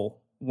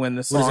whole when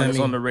the song is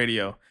on the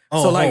radio.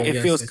 Oh, so like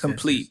it feels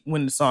complete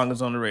when the song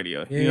is on the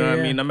radio. Yeah, you know what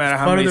I mean? No matter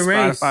how many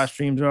Spotify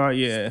streams there are,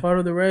 yeah. It's part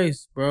of the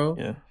race, bro.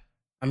 Yeah.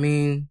 I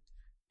mean,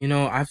 you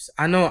know,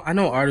 I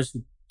know artists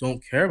who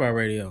don't care about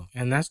radio,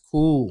 and that's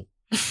cool.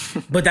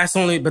 but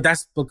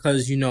that's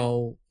because, you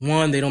know,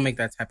 one, they don't make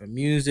that type of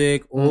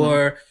music,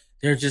 or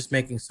they're just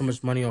making so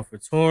much money off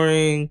of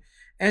touring,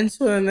 and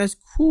that's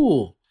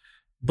cool.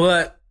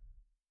 But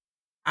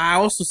I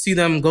also see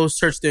them go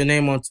search their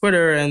name on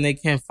Twitter and they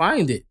can't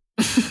find it.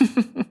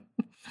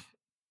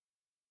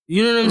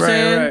 You know what I'm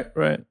saying?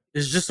 Right.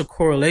 There's just a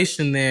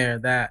correlation there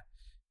that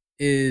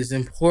is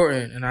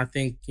important, and I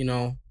think, you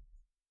know,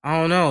 I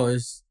don't know,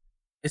 it's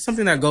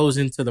something that goes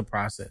into the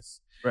process.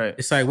 Right.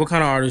 It's like, what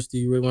kind of artist do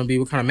you really want to be?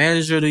 What kind of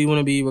manager do you want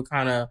to be? What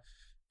kind of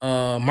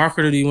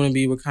marketer do you want to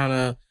be? What kind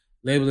of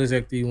label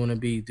exec do you want to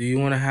be? Do you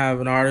want to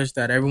have an artist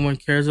that everyone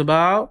cares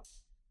about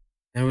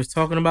and was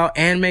talking about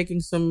and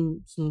making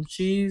some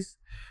cheese?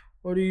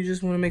 Or do you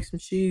just want to make some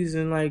cheese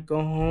and like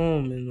go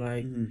home and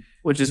like,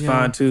 which is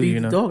fine too, you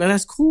know. Dog. And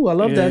that's cool. I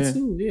love that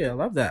too. Yeah, I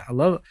love that. I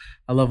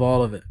love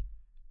all of it.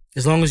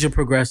 As long as you're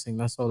progressing,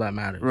 that's all that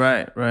matters.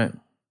 Right.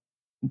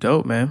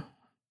 Dope, man.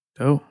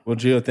 Dope. Well,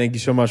 Gio, thank you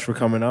so much for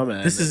coming on,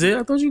 man. This is it.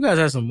 I thought you guys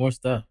had some more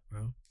stuff,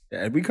 bro.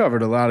 Yeah, we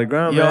covered a lot of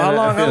ground, Yo, man.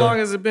 how long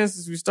has it been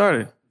since we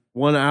started?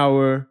 1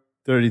 hour,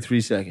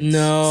 33 seconds.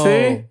 No.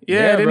 See?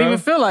 Yeah, it didn't even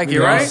feel like it,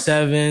 right?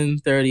 7,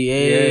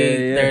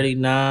 38,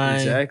 39.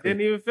 Exactly.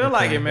 Didn't even feel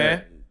like it,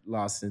 man.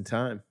 Lost in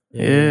time.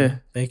 Yeah.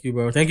 Thank you,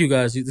 bro. Thank you,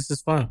 guys. This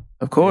is fun.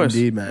 Of course.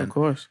 Indeed, man. Of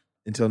course.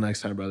 Until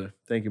next time, brother.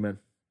 Thank you, man.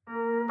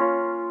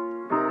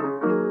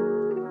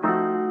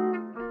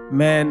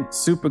 Man,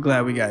 super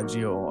glad we got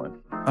Gio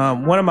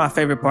on. One of my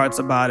favorite parts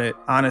about it,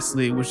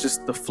 honestly, was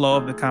just the flow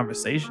of the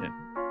conversation.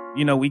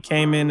 You know, we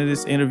came into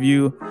this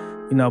interview,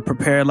 you know,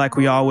 prepared like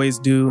we always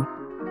do.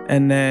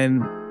 And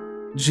then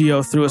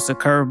Gio threw us a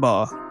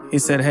curveball. He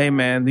said, hey,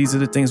 man, these are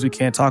the things we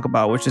can't talk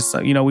about, which is,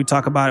 you know, we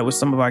talk about it with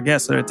some of our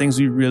guests. There are things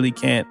we really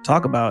can't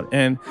talk about.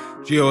 And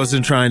Gio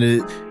wasn't trying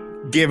to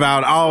give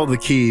out all the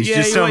keys,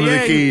 just some of the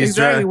keys.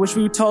 Exactly, which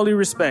we totally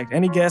respect.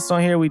 Any guests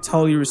on here, we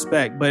totally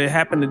respect. But it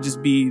happened to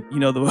just be, you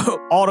know,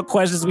 all the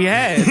questions we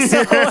had.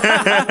 So,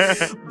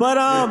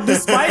 but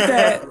despite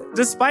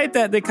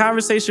that, the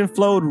conversation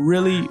flowed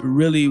really,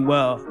 really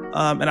well.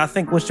 And I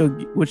think what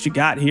you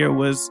got here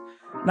was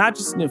not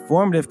just an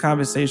informative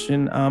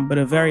conversation, but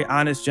a very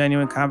honest,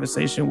 genuine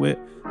conversation with,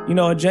 you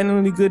know, a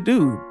genuinely good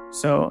dude.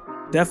 So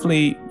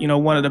definitely, you know,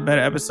 one of the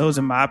better episodes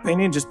in my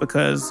opinion, just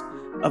because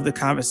of the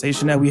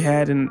conversation that we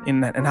had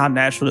and how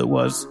natural it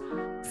was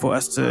for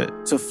us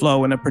to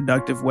flow in a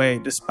productive way,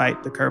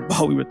 despite the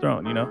curveball we were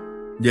thrown, you know?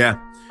 Yeah.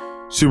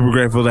 Super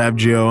grateful to have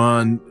Gio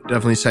on.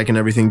 Definitely second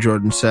everything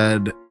Jordan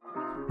said.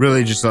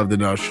 Really just love the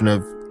notion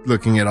of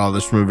looking at all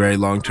this from a very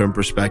long-term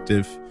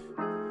perspective.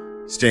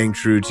 Staying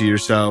true to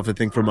yourself. I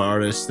think from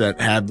artists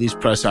that have these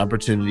press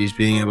opportunities,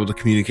 being able to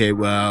communicate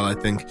well, I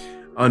think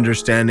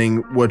understanding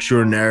what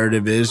your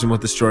narrative is and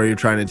what the story you're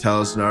trying to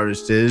tell as an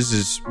artist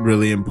is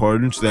really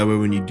important. So that way,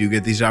 when you do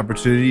get these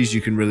opportunities,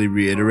 you can really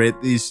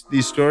reiterate these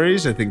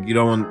stories. I think you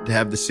don't want to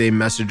have the same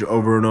message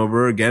over and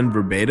over again,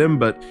 verbatim,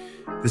 but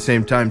at the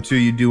same time too,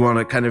 you do want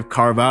to kind of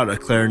carve out a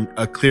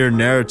clear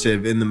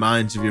narrative in the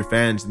minds of your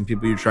fans and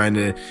people you're trying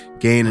to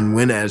gain and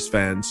win as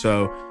fans.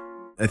 So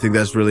I think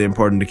that's really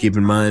important to keep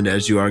in mind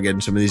as you are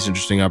getting some of these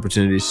interesting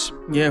opportunities.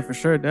 Yeah, for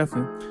sure.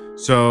 Definitely.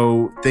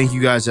 So thank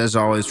you guys, as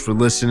always, for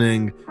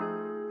listening.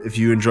 If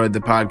you enjoyed the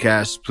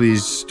podcast,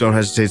 please don't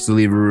hesitate to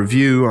leave a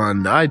review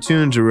on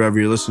iTunes or wherever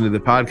you're listening to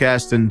the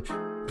podcast. And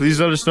please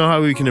let us know how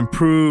we can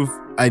improve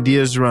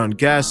ideas around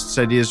guests,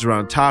 ideas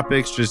around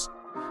topics. Just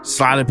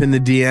slide up in the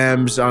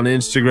DMs on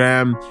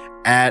Instagram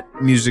at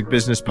Music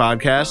Business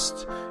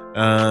Podcast.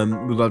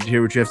 We'd love to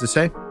hear what you have to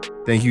say.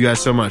 Thank you guys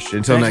so much.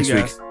 Until next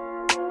week.